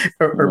 right?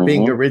 or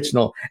being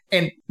original.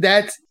 And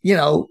that's,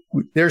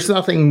 there's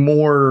nothing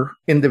more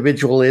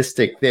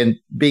individualistic than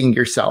being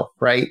yourself,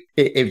 right?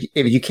 If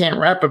you can't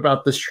rap rap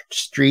about the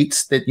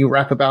streets, that you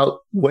rap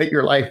about what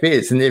your life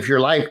is. And if your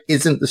life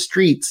isn't the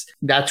streets,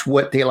 that's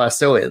what De La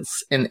Soul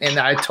is. And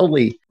I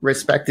totally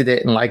respected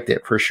it and liked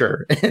it for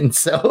sure. And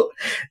so,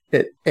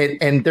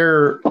 and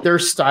their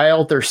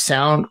style, their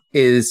sound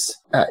is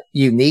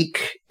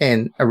unique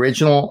and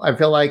original, I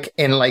feel like.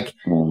 And like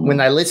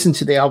when I listen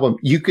to the album,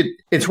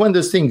 it's one of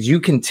those things you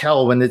can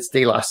tell when it's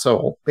De La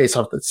Soul based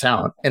off the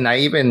sound. And I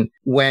even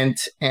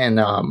went and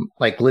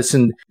like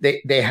listened.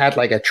 They had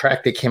like a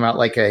track that came out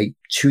like 2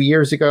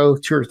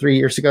 or 3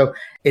 years ago.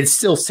 It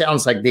still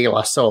sounds like De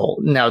La Soul.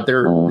 Now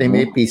they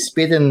may be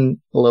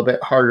spitting a little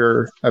bit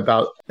harder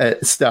about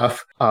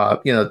stuff.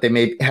 They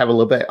may have a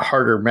little bit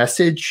harder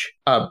message,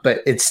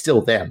 but it's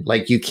still them.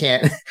 Like you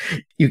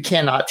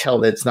cannot tell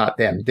that it's not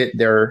them.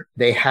 That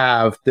they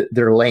have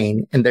their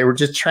lane, and they were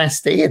just trying to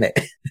stay in it.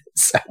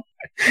 So,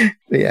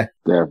 yeah,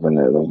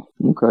 definitely.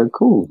 Okay,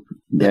 cool.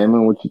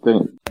 Damon, what you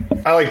think?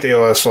 I like De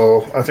La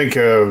Soul. I think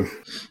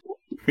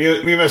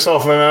Me,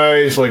 Myself, and I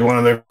is like one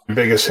of their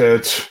biggest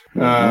hits.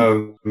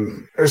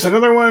 There's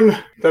another one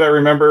that I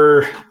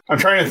remember. I'm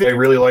trying to think I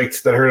really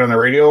liked that I heard on the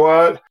radio a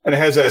lot. And it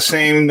has that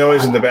same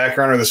noise in the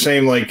background, or the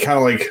same like kind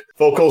of like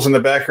vocals in the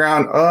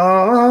background.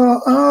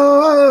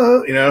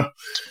 You know?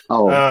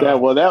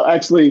 That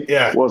actually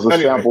was a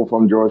sample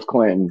from George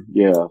Clinton.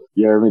 Yeah.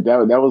 I mean,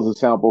 that was a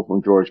sample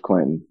from George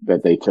Clinton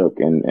that they took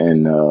and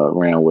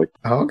ran with.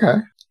 Oh, okay.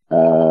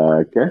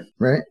 Okay.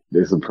 Right.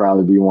 This will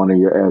probably be one of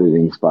your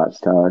editing spots,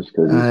 Taj.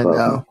 I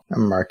know.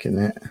 I'm marking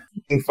it.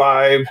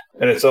 Vibe,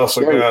 and it's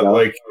also got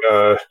like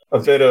a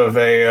bit of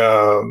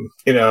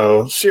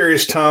a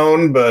serious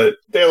tone, but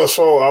De La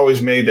Soul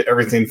always made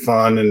everything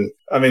fun. And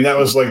I mean, that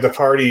was like the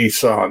party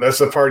song. That's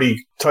the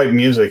party type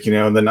music,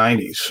 in the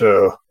 90s.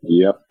 So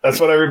yep, that's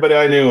what everybody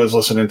I knew was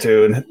listening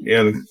to,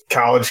 and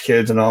college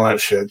kids and all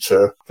that shit.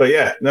 So, but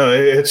yeah, no,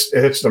 it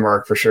hits the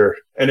mark for sure,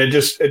 and it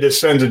just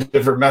sends a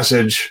different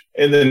message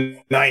in the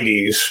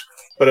 90s.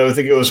 But I would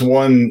think it was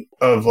one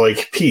of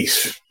like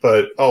peace,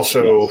 but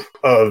also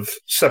of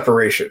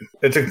separation.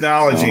 It's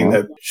acknowledging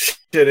that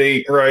shit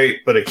ain't right,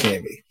 but it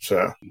can be.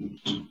 So,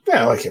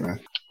 yeah, I like it,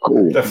 man.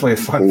 Cool. Definitely a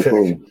fun pick.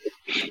 Cool.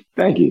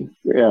 Thank you.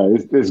 Yeah,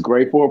 it's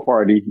great for a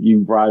party. You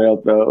brought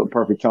out the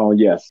perfect tone.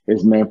 Yes,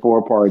 it's meant for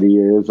a party.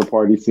 It is a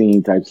party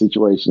scene type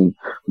situation,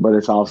 but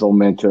it's also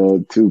meant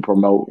to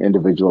promote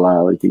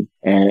individuality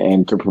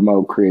and to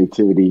promote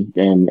creativity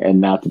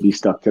and not to be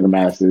stuck to the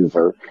masses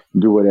or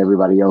do what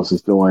everybody else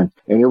is doing.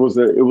 And it was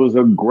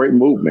a great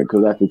movement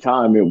because at the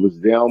time it was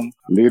them,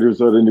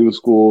 leaders of the new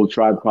school,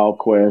 Tribe Called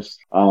Quest,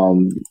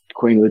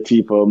 Queen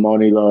Latifah,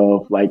 Monie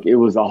Love. Like it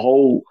was a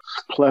whole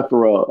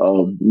plethora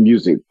of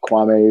music.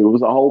 Kwame, it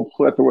was a whole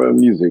plethora of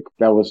music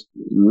that was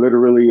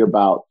literally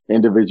about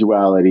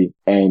individuality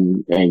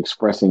and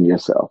expressing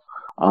yourself.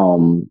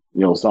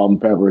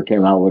 Salt-N-Pepa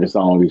came out with a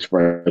song,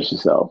 Express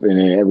Yourself. And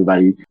then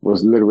everybody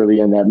was literally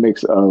in that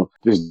mix of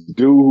just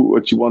do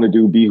what you want to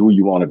do, be who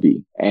you want to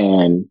be.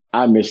 And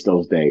I miss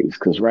those days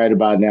because right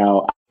about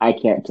now, I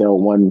can't tell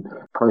one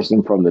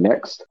person from the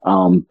next,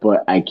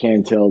 but I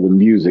can tell the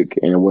music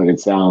and what it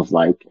sounds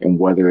like and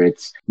whether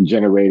it's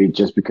generated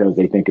just because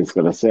they think it's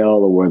going to sell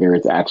or whether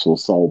it's actual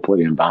soul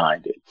put in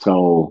behind it.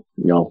 So,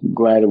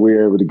 glad that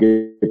we're able to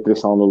get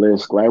this on the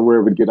list. Glad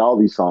we're able to get all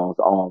these songs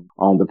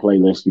on the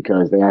playlist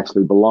because they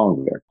actually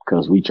belong there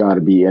because we try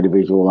to be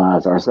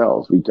individualized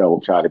ourselves. We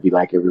don't try to be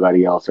like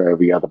everybody else or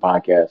every other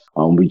podcast.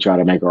 We try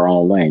to make our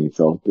own lane.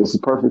 So this is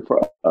perfect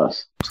for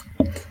us.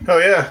 Oh,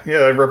 yeah.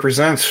 Yeah, it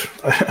represents.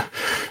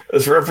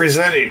 It's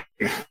representing.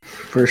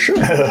 For sure.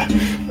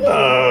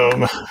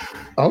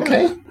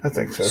 Okay. Yeah, I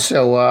think so.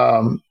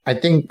 So I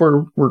think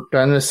we're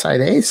done with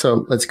side A.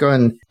 So let's go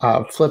and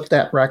flip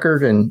that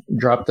record and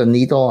drop the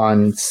needle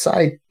on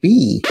side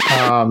B.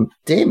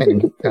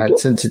 Damon,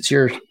 since it's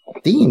your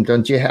theme,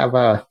 don't you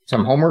have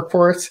some homework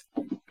for us?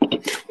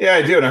 Yeah,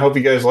 I do, and I hope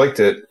you guys liked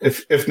it.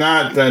 If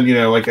not, then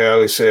like I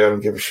always say, I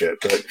don't give a shit.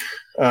 But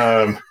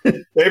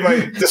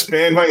this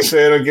band might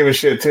say I don't give a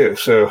shit too.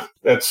 So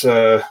that's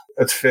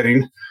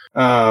fitting.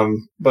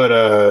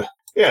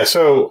 Yeah.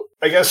 So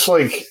I guess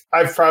like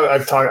I've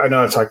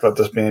talked about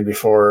this band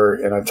before,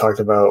 and I've talked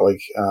about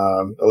like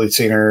Elite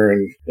Scener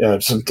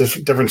and some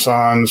different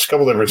songs, a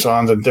couple different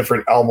songs and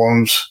different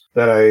albums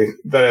that I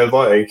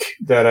like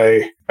that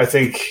I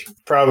think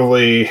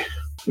probably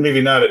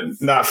maybe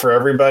not for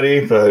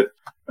everybody, but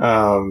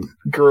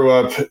grew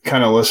up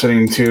kind of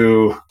listening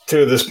to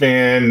this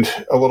band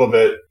a little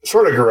bit,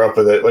 sort of grew up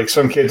with it. Like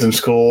some kids in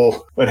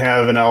school would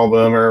have an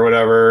album or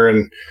whatever,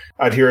 and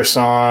I'd hear a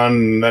song,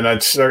 and then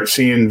I'd start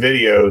seeing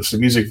videos, the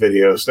music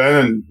videos.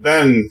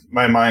 Then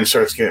my mind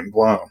starts getting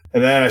blown.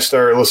 And then I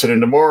start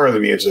listening to more of the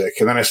music,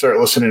 and then I start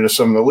listening to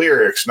some of the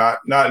lyrics, not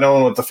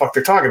knowing what the fuck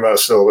they're talking about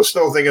still, but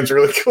still thinking it's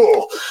really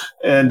cool.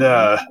 And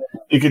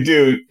you could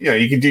do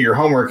your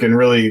homework and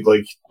really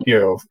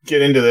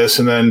get into this,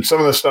 and then some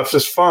of the stuff's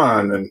just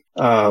fun. And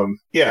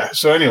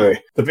so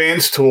anyway, the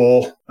band's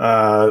Tool,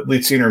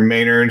 lead singer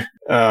Maynard,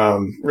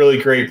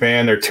 really great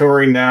band. They're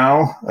touring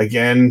now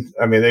again.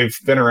 I mean, they've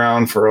been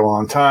around for a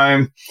long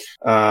time.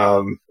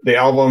 The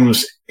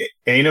album's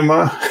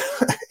Anima,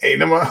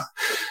 Aenema.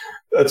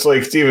 That's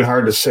like, it's even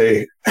hard to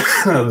say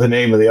the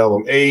name of the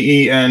album.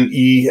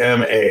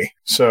 Aenema.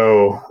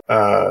 So,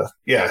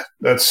 yeah,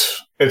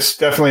 it's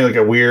definitely like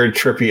a weird,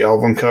 trippy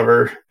album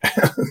cover.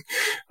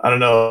 I don't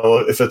know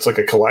if it's like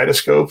a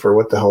kaleidoscope or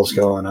what the hell's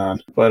going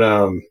on. But,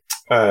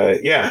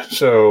 yeah,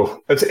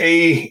 so that's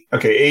Aenima.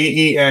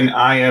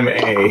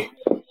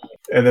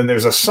 And then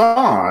there's a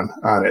song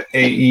on it,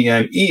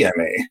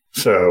 Aenema.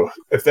 So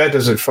if that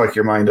doesn't fuck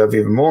your mind up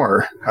even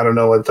more, I don't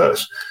know what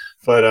does.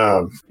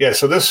 But yeah,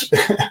 so this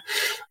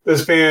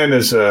this band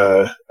is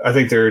I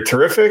think they're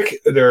terrific.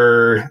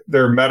 They're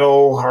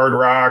metal, hard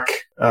rock,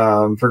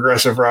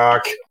 progressive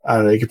rock. I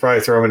don't know, you could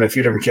probably throw them in a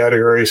few different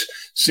categories.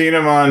 Seeing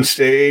them on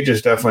stage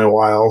is definitely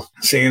wild.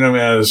 Seeing them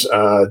as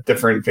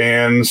different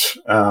bands.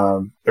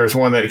 There's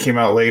one that came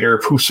out later,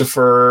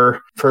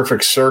 Pucifer.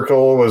 Perfect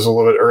Circle was a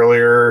little bit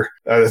earlier.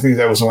 I think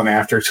that was the one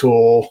after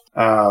Tool.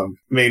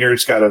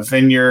 Maynard's got a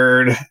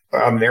vineyard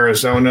in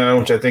Arizona,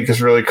 which I think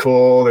is really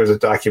cool. There's a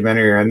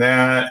documentary on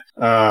that.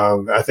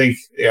 I think,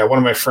 yeah, one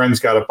of my friends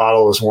got a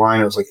bottle of his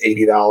wine. It was like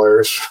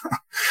 $80.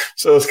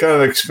 So it's kind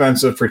of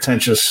expensive,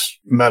 pretentious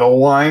metal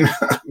wine,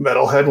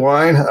 metalhead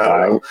wine.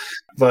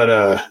 But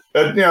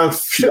you know,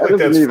 shit that like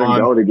that's doesn't even fun.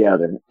 go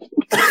together.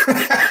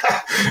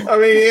 I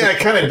mean, yeah, it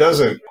kind of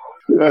doesn't.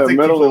 Yeah, I think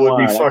metal people and would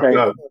be wine. fucked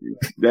up.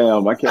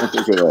 Damn, I can't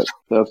think of that.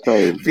 That's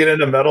crazy. Being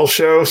in a metal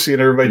show, seeing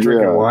everybody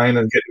drinking wine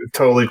and getting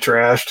totally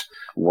trashed.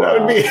 Wow.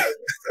 That would be,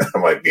 that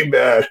might be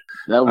bad.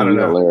 That would be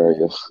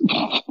hilarious.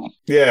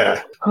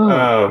 Yeah.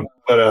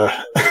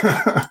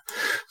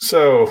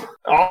 So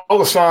all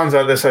the songs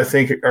on this, I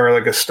think, are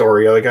like a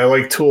story. Like, I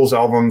like Tool's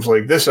albums.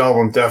 Like, this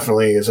album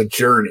definitely is a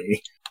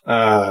journey.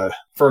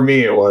 For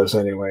me, it was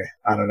anyway.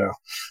 I don't know.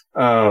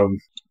 I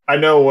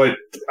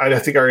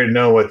think I already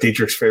know what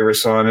Dietrich's favorite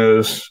song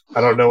is.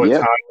 I don't know what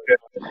Todd did.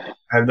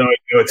 I have no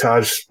idea what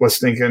Todd was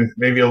thinking.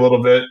 Maybe a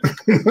little bit.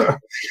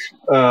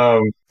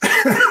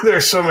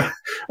 There's some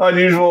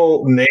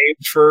unusual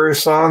names for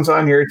songs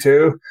on here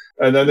too.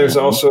 And then there's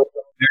also a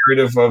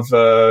narrative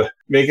of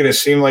making it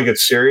seem like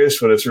it's serious,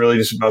 but it's really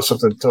just about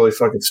something totally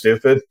fucking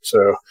stupid.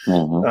 So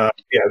yeah,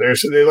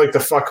 they like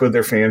to fuck with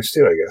their fans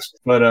too, I guess.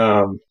 But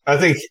I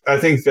think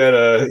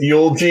that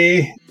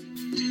Eulogy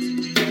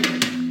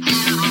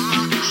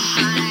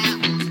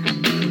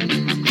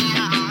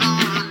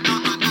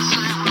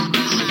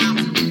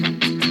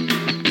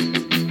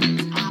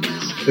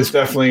is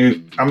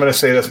definitely, I'm going to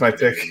say that's my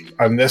pick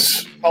on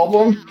this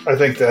album. I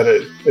think that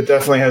it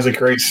definitely has a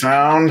great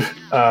sound.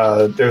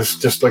 There's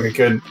just like a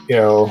good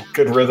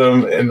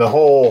rhythm in the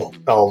whole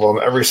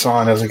album. Every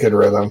song has a good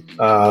rhythm.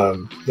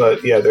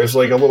 But yeah, there's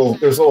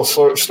little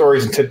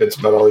stories and tidbits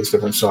about all these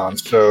different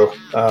songs. So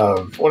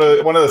one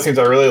of the things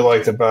I really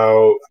liked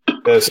about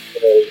this,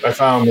 I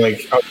found,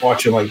 like, I was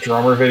watching like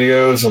drummer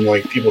videos and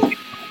like people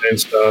and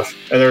stuff,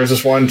 and there was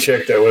this one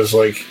chick that was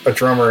like a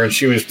drummer, and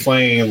she was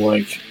playing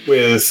like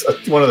with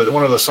one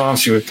of the songs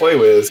she would play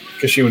with,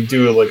 because she would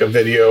do like a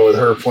video with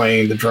her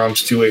playing the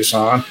drums to a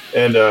song,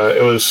 and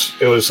it was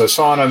a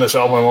song on this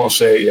album. I won't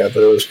say it yet,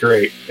 but it was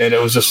great, and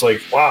it was just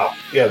like, wow,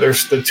 yeah,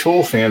 there's the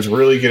Tool fans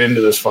really get into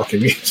this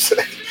fucking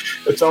music.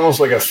 It's almost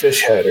like a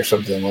Fish head or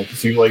something. Like,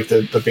 if you like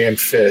the band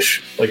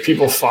Fish, like,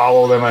 people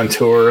follow them on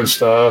tour and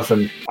stuff.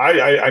 And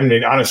I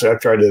mean, honestly,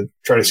 I've tried to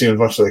see them as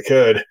much as I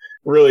could.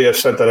 Really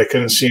upset that I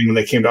couldn't see them when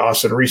they came to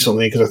Austin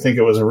recently, because I think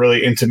it was a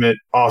really intimate,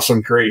 awesome,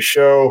 great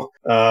show.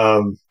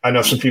 I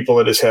know some people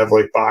that just have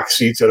like box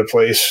seats at a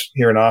place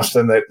here in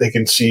Austin that they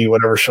can see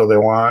whatever show they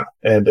want.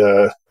 And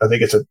I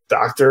think it's a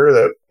doctor,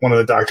 that one of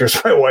the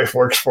doctors my wife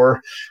works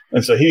for.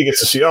 And so he gets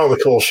to see all the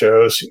cool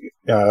shows.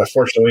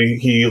 Fortunately,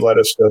 he let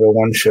us go to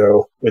one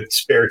show with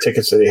spare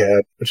tickets that he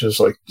had, which is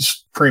like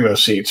just primo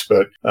seats.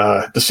 But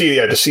to see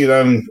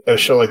them at a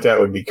show like that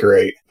would be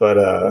great.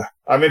 But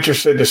I'm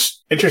interested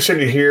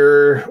to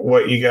hear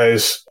what you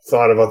guys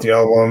thought about the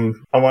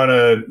album. I want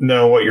to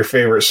know what your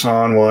favorite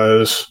song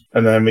was,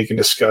 and then we can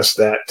discuss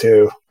that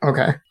too.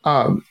 Okay.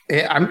 I'm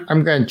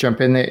going to jump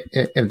in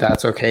if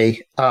that's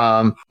okay.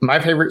 My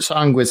favorite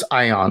song was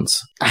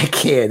Ions. I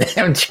kid.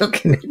 I'm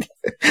joking.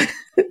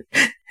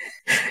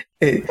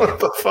 What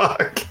the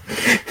fuck?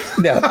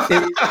 No,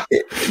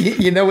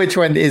 you know which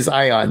one is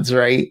Ions,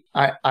 right?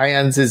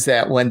 Ions is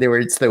that one where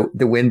it's the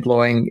wind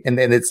blowing and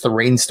then it's the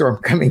rainstorm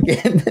coming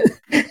in.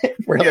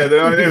 Yeah,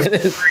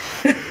 there's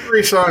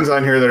three songs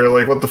on here that are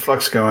like, what the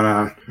fuck's going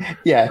on?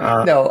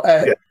 Yeah,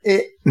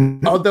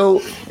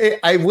 although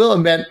I will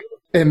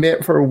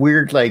admit for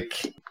weird,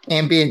 like,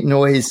 ambient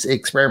noise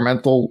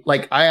experimental,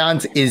 like,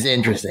 Ions is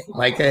interesting.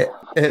 Like,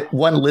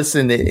 one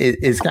listen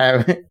is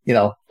kind of,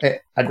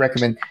 I'd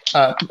recommend.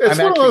 It's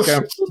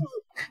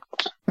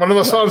one of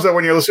those songs that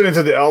when you're listening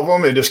to the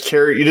album, it just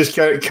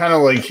kind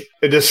of like,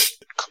 it just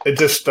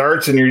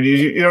starts and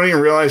you don't even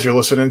realize you're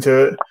listening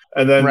to it.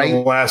 And then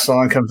the last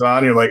song comes on,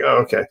 and you're like, oh,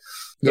 okay.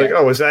 You're like,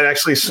 oh, is that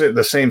actually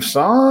the same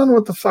song?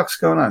 What the fuck's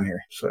going on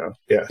here? So,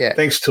 yeah.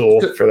 Thanks,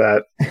 Tool, for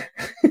that.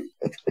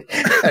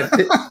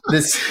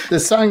 The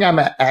song I'm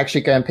actually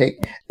going to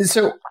pick.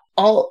 So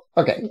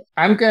Okay,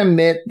 I'm gonna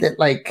admit that,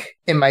 like,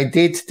 in my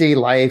day-to-day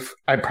life,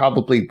 I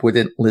probably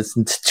wouldn't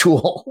listen to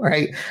Tool,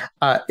 right?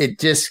 It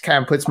just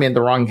kind of puts me in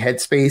the wrong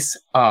headspace.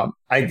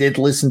 I did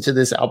listen to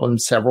this album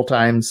several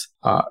times,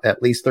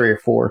 at least 3 or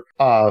 4.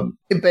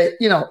 But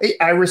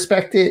I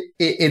respect it.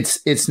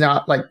 It's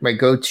not like my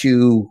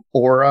go-to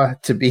aura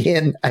to be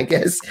in, I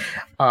guess.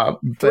 But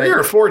 3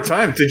 or 4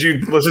 times. Did you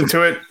listen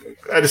to it?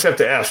 I just have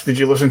to ask, did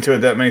you listen to it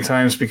that many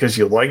times because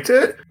you liked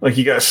it? Like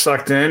you got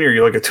sucked in, or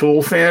you're like a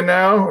Tool fan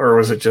now? Or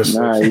was it just...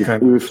 Nah, he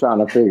was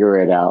trying to figure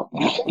it out.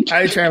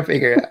 I was trying to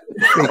figure it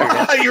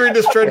out. You were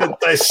just trying to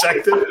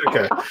dissect it?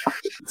 Okay.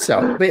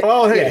 So, but,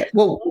 hey, yeah,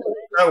 well,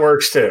 that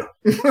works too.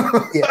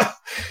 Yeah.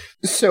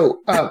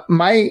 So,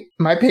 my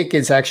pick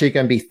is actually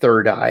going to be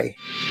Third Eye.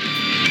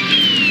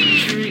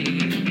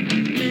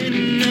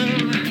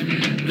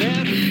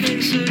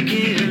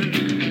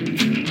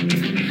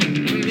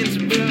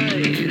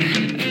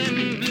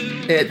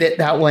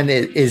 That one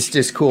is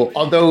just cool.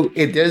 Although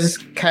it does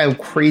kind of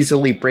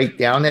crazily break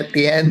down at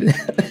the end,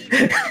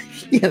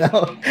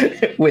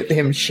 with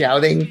him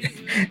shouting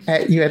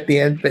at you at the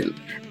end. But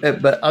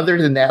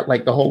other than that,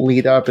 like the whole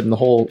lead up and the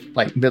whole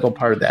like middle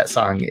part of that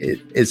song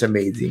is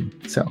amazing.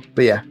 So,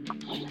 but yeah.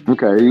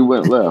 Okay, you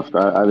went left.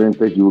 I didn't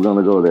think you were going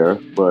to go there,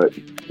 but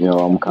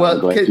I'm kind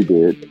of glad you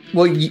did.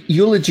 Well,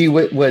 Eulogy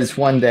was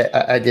one that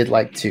I did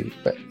like too,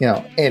 but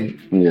and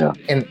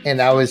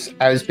I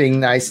was being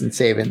nice and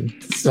saving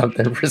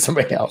something for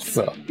somebody else.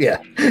 So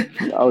yeah.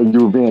 Oh,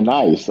 you were being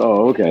nice.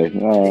 Oh, okay.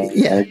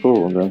 Yeah,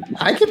 cool. Man.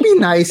 I can be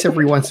nice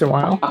every once in a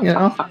while.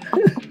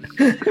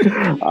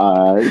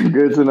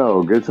 Good to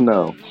know. Good to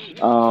know.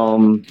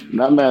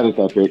 Not mad at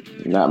that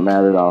pick. Not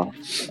mad at all.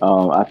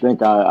 I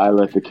think I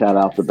let the cat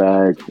out the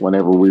bag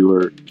whenever we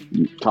were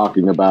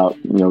talking about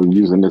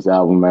using this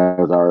album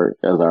as our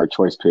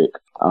choice pick.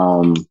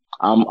 I'm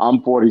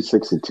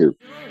 46-2.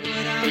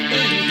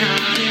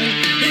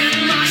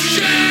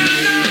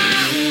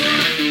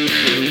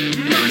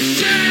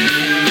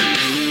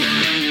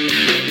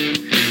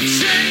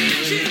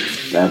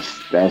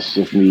 That's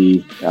just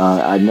me.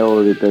 I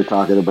know that they're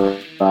talking about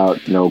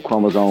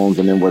chromosomes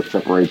and then what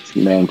separates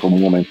man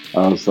from woman,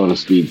 so to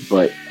speak.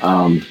 But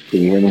can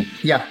you hear me?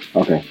 Yeah.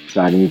 Okay.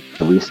 So I need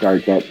to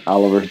restart that,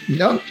 Oliver.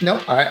 No.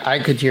 I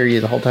could hear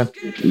you the whole time.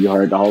 You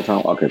heard the whole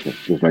time? Okay,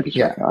 just making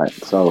sure. Yeah. All right.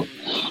 So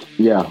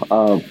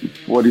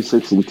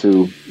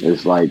 46-2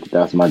 is like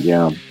that's my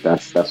jam.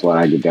 That's what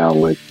I get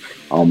down with.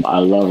 I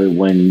love it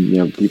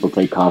when people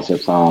take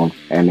concept songs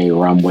and they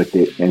run with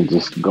it and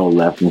just go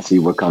left and see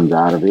what comes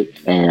out of it.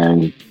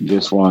 And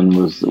this one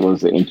was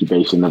the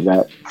incubation of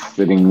that,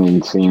 sitting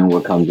and seeing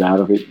what comes out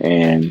of it.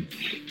 And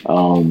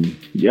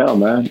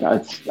man, I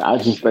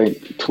just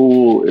think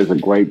Tool is a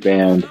great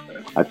band.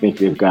 I think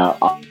they've got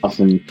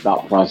awesome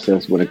thought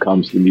process when it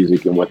comes to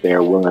music and what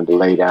they're willing to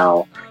lay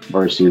down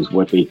versus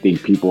what they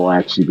think people will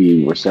actually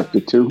be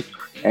receptive to.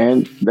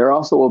 And they're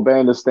also a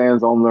band that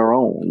stands on their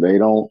own. They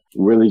don't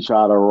really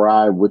try to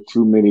ride with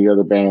too many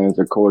other bands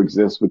or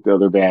coexist with the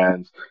other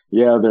bands.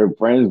 Yeah, they're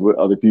friends with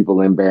other people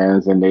in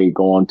bands and they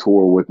go on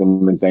tour with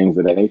them and things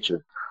of that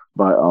nature.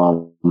 But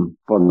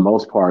for the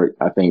most part,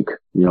 I think,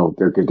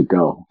 they're good to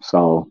go.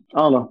 So, I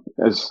don't know.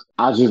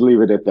 I'll just leave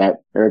it at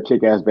that. They're a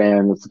kick-ass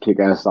band. It's a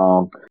kick-ass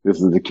song.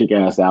 This is a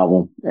kick-ass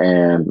album.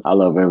 And I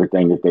love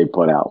everything that they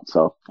put out.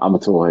 So, I'm a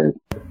Tool head.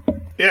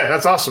 Yeah,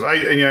 that's awesome.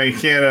 You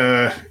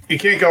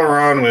can't go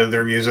wrong with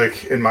their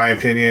music, in my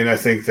opinion. I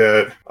think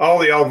that all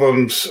the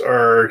albums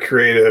are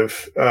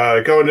creative.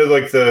 Going to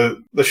like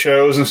the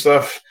shows and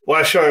stuff.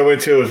 Last show I went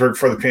to was right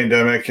before the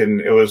pandemic,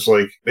 and it was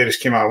like they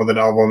just came out with an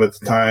album at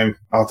the time.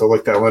 I'll have to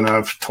look that one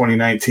up,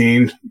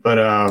 2019. But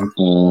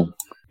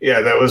yeah,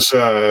 that was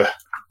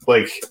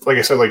like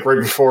I said, like right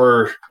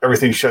before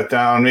everything shut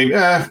down.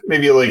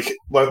 Maybe like a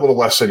little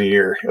less than a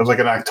year. It was like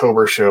an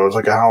October show. It was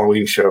like a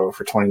Halloween show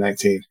for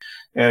 2019.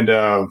 And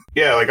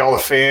like all the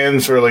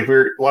fans were like,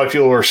 a lot of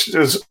people were, it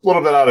was a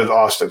little bit out of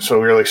Austin, so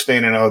we were like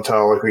staying in a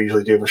hotel like we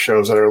usually do for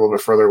shows that are a little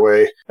bit further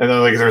away. And then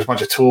like there's a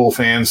bunch of Tool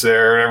fans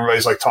there, and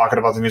everybody's like talking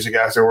about the music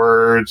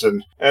afterwards.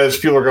 And as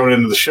people are going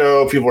into the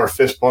show, people are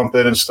fist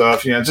bumping and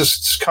stuff.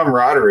 Just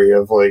camaraderie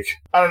of like,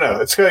 I don't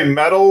know, it's like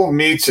metal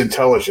meets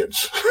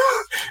intelligence.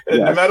 And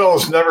yes. Metal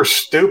is never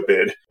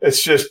stupid;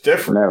 it's just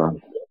different. Never.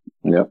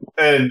 Yep.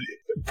 And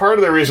part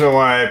of the reason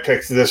why I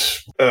picked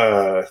this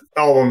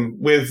album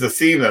with the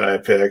theme that I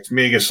picked,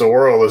 Me Against the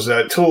World, is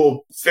that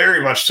Tool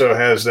very much so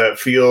has that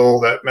feel,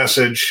 that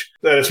message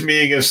that it's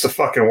me against the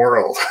fucking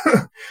world.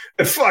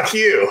 And fuck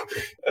you.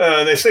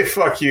 They say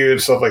fuck you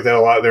and stuff like that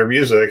a lot in their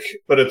music,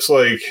 but it's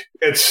like,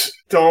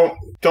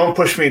 don't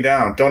push me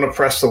down. Don't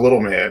oppress the little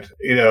man,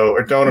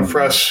 or don't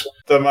oppress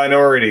the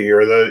minority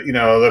or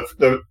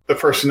the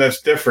person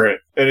that's different.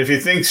 And if you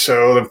think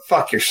so, then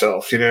fuck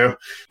yourself,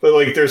 But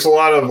like, there's a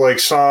lot of like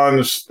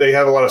songs. They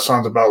have a lot of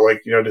songs about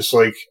like, just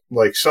like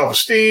like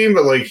self-esteem,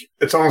 but like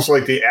it's almost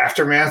like the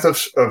aftermath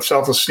of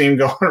self-esteem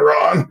going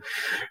wrong,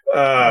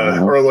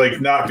 or like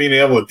not being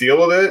able to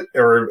deal with it,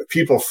 or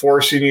people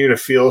forcing you to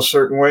feel a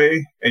certain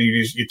way, and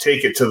you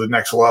take it to the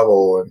next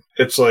level. And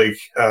it's like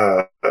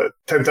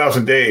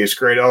 10,000 Days,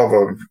 great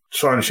album,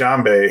 Son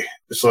Shambe.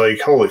 It's like,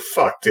 holy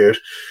fuck, dude.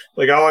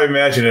 Like, all I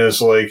imagine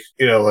is like,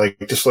 you know, like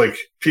just like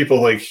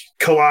people like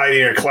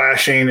colliding or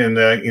clashing, and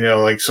you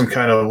know, like some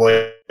kind of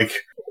like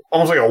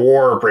almost like a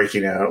war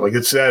breaking out. Like,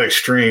 it's that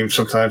extreme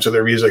sometimes of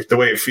their music, the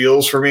way it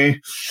feels for me.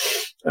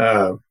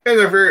 And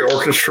they're very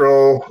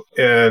orchestral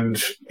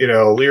and, you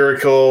know,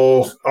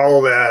 lyrical,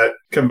 all that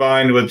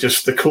combined with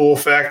just the cool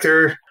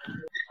factor.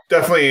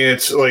 Definitely,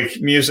 it's like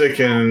music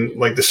and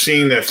like the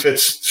scene that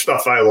fits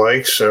stuff I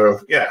like. So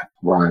yeah,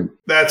 right.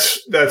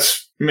 That's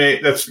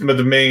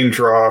the main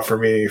draw for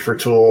me for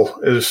Tool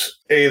is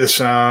A, the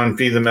sound,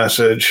 B, the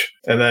message,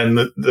 and then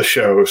the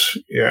shows.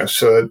 Yeah,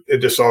 so it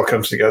just all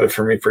comes together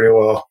for me pretty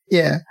well.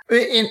 Yeah,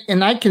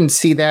 and I can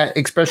see that,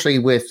 especially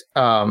with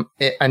I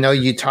know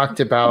you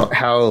talked about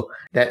how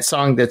that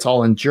song that's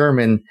all in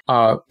German.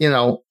 You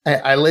know,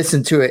 I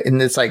listened to it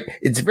and it's like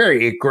it's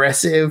very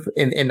aggressive,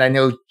 and I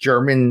know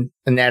German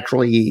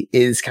naturally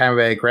is kind of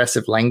an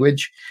aggressive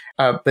language.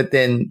 But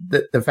then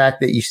the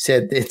fact that you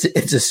said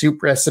it's a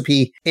soup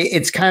recipe,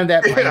 it's kind of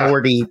that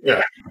minority.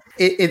 Yeah.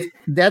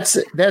 That's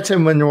a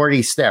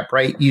minority step,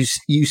 right?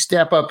 You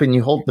step up and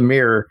you hold the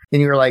mirror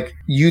and you're like,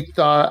 you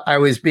thought I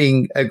was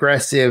being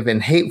aggressive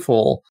and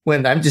hateful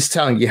when I'm just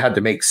telling you how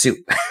to make soup.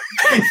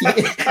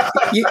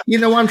 you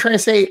know what I'm trying to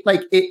say?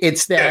 Like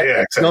it's that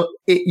exactly.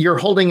 You're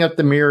holding up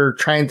the mirror,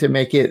 trying to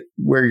make it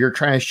where you're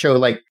trying to show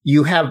like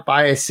you have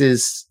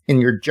biases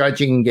and you're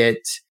judging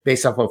it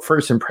based off of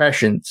first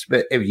impressions.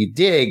 But if you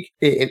dig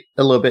it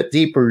a little bit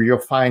deeper, you'll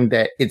find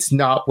that it's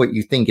not what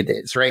you think it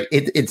is, right?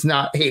 It's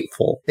not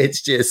hateful.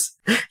 It's just,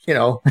 you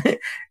know,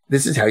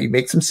 this is how you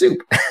make some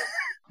soup.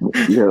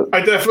 Yeah.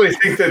 I definitely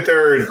think that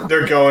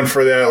they're going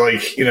for that.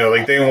 Like, you know,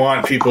 like they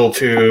want people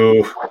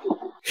to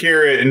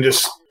hear it and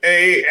just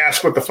A,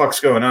 ask what the fuck's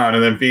going on,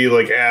 and then B,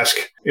 like ask,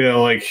 you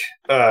know, like,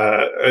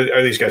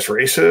 are these guys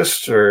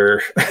racist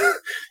or,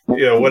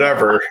 you know,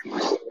 whatever.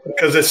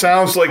 Because it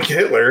sounds like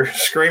Hitler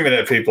screaming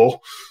at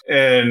people,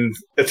 and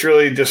it's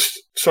really just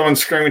someone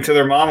screaming to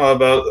their mama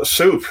about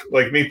soup,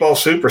 like meatball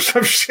soup or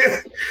some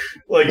shit.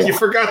 Like, you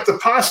forgot the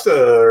pasta,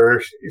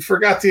 or you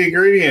forgot the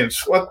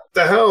ingredients. What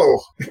the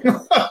hell?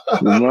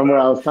 Remember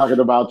I was talking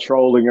about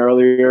trolling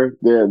earlier?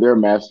 They're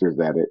masters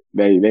at it.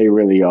 They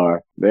really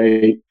are.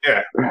 They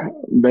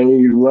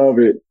love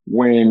it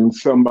when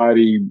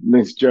somebody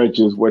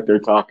misjudges what they're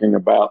talking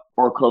about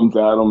or comes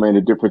at them in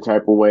a different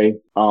type of way.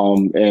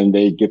 And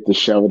they get to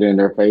shove it in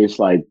their face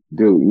like,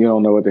 dude, you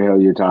don't know what the hell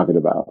you're talking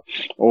about.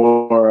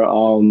 Or,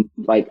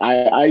 like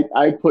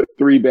I put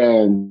 3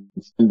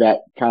 bands in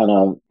that kind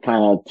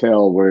of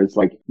tell where it's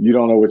like, you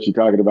don't know what you're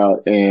talking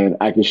about. And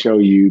I can show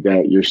you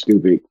that you're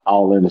stupid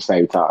all in the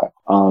same time.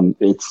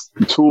 It's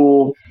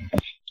Tool,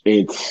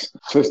 it's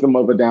System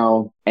of a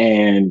Down,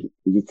 and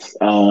it's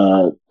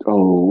what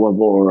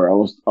more? I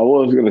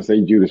was gonna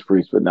say Judas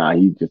Priest, but nah,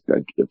 he just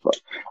doesn't give a fuck.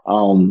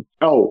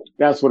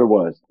 That's what it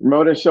was.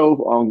 Remember that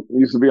show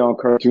used to be on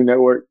Cartoon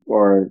Network,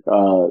 or it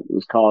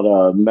was called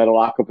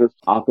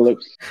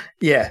Metalocalypse?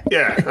 Yeah.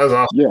 Yeah, that was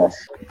awesome.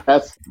 Yes.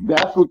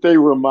 That's what they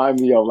remind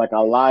me of, like a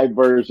live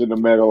version of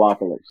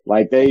Metalocalypse.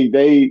 Like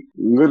they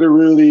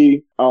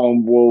literally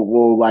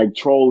will like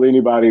troll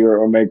anybody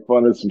or make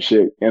fun of some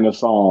shit in a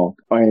song,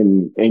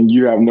 and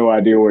you have no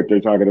idea what they're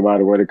talking about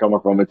or where they're coming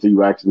from until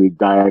you actually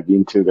dive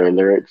into their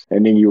lyrics,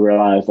 and then you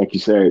realize, like you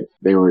said,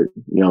 they were,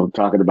 you know,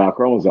 talking about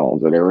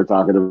chromosomes, or they were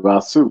talking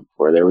about soup,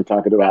 or they were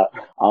talking about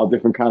all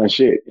different kind of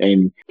shit.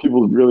 And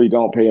people really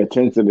don't pay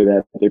attention to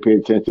that. They pay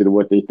attention to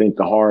what they think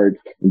the hard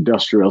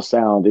industrial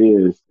sound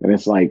is, and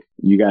it's like,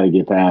 you got to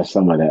get past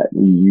some of that.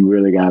 You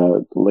really got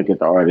to look at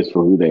the artists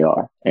for who they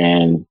are.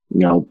 And,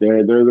 you know,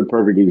 they're the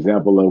perfect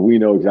example of, we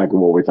know exactly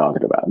what we're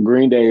talking about.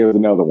 Green Day is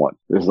another one.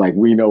 It's like,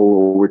 we know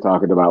what we're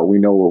talking about. We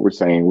know what we're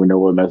saying. We know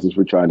what message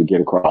we're trying to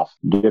get across.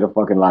 Get a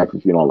fucking life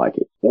if you don't like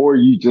it. Or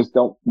you just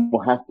don't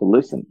have to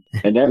listen.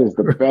 And that is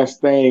the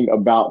best thing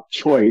about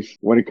choice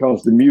when it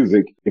comes to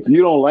music. If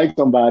you don't like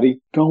somebody,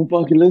 don't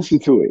fucking listen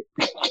to it.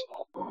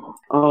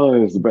 Oh,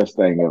 it's the best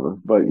thing ever.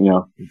 But,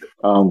 you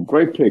know,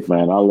 great pick,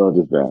 man. I love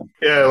this band.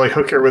 Yeah, like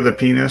Hooker with a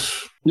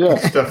Penis. Yeah.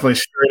 It's definitely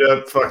straight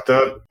up fucked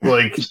up,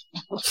 like,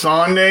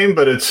 song name,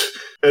 but it's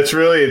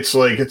really, it's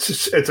like,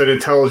 it's an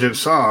intelligent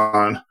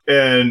song.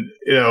 And,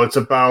 you know, it's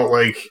about,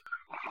 like,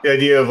 the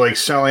idea of, like,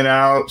 selling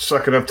out,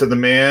 sucking up to the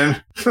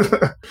man.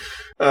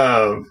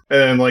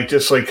 And like,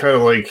 just like, kind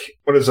of like,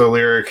 what is the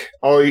lyric?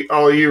 All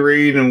you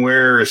read and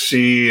wear or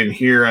see and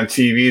hear on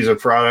TV is a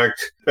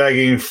product,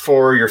 begging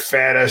for your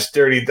fat ass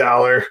dirty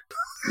dollar.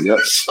 Yep.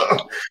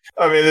 So,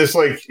 I mean, it's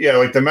like, yeah,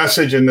 like the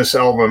message in this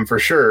album for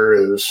sure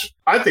is,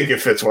 I think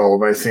it fits well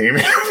with my theme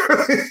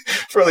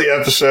for the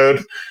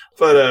episode.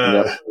 But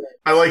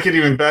I like it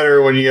even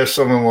better when you have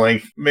someone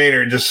like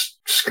Maynard just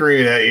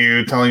screaming at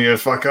you, telling you to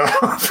fuck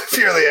off if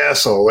you're the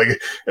asshole. Like,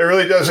 it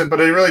really doesn't, but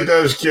it really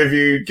does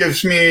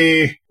gives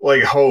me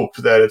like hope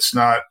that it's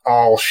not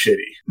all shitty.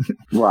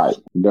 Right.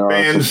 There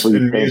are some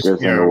free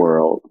thinkers in the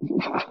world.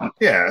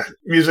 Yeah.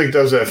 Music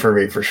does that for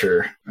me for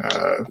sure.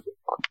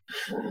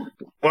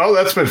 Well,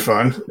 that's been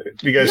fun.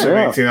 Do you guys have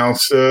anything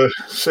else to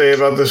say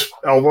about this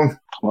album?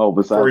 Well,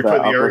 besides we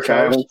put the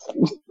archives?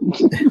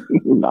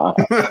 Nah,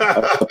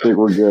 I think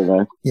we're good,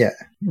 man. Yeah,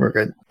 we're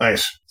good.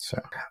 Nice.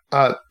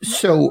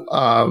 So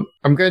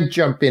I'm going to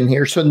jump in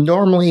here. So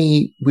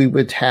normally we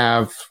would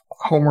have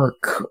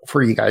homework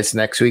for you guys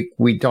next week.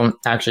 We don't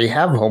actually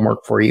have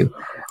homework for you.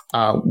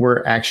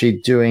 We're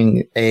actually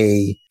doing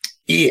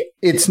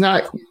it's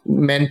not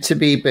meant to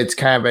be, but it's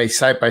kind of a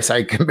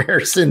side-by-side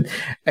comparison.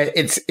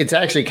 It's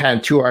actually kind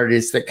of two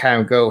artists that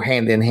kind of go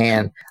hand in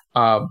hand.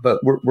 But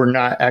we're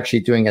not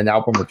actually doing an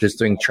album. We're just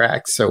doing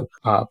tracks. So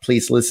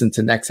please listen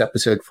to next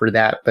episode for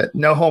that. But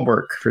no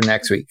homework for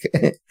next week.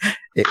 it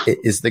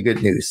is the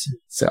good news.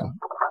 So,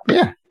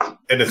 yeah.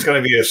 And it's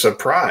going to be a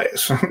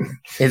surprise.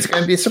 It's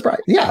going to be a surprise.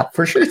 Yeah,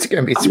 for sure. It's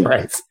going to be a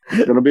surprise.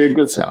 It's going to be a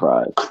good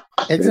surprise.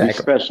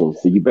 Exactly. Special.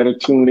 So you better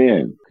tune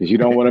in because you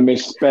don't want to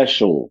miss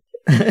special.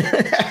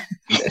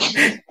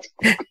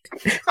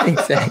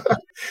 Exactly.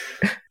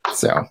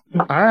 So,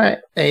 all right.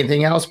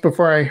 Anything else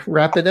before I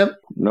wrap it up?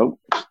 Nope.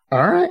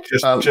 All right.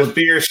 Just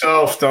be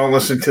yourself. Don't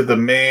listen to the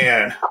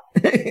man.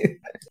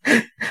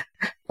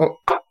 Oh,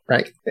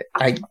 right.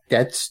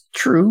 That's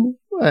true.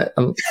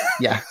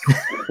 Yeah.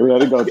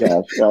 Let it go,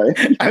 Josh.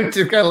 Right? I'm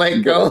just gonna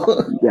let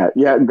go.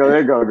 Yeah. Go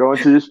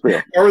into your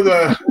spiel.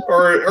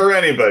 Or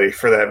anybody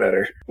for that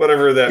matter.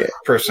 Whatever that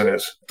person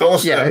is. Don't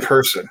listen to that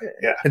person.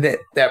 Yeah.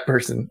 That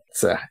person.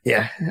 So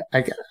yeah,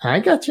 I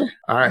got you.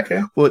 All right.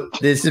 Okay. Well,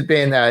 this has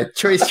been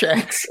Choice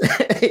Tracks.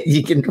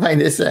 You can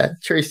find us at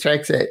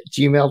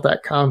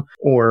choicetracks@gmail.com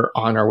or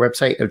on our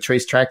website of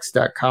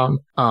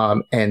choicetracks.com.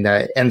 And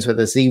ends with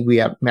a Z. We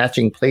have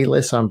matching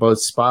playlists on both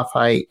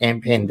Spotify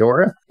and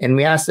Pandora. And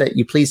we ask that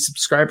you please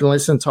subscribe and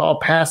listen to all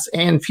past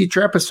and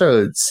future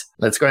episodes.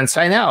 Let's go and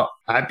sign out.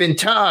 I've been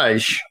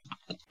Taj.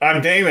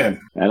 I'm Damon.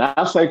 And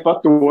I say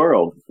fuck the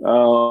world.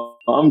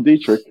 I'm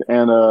Dietrich.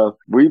 And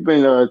we've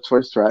been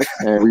Choice Tracks.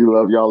 And we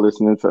love y'all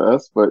listening to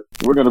us. But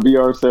we're going to be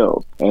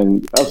ourselves.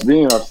 And us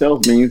being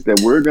ourselves means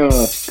that we're going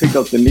to pick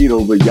up the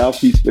needle, but y'all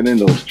keep spinning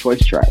those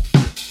choice tracks.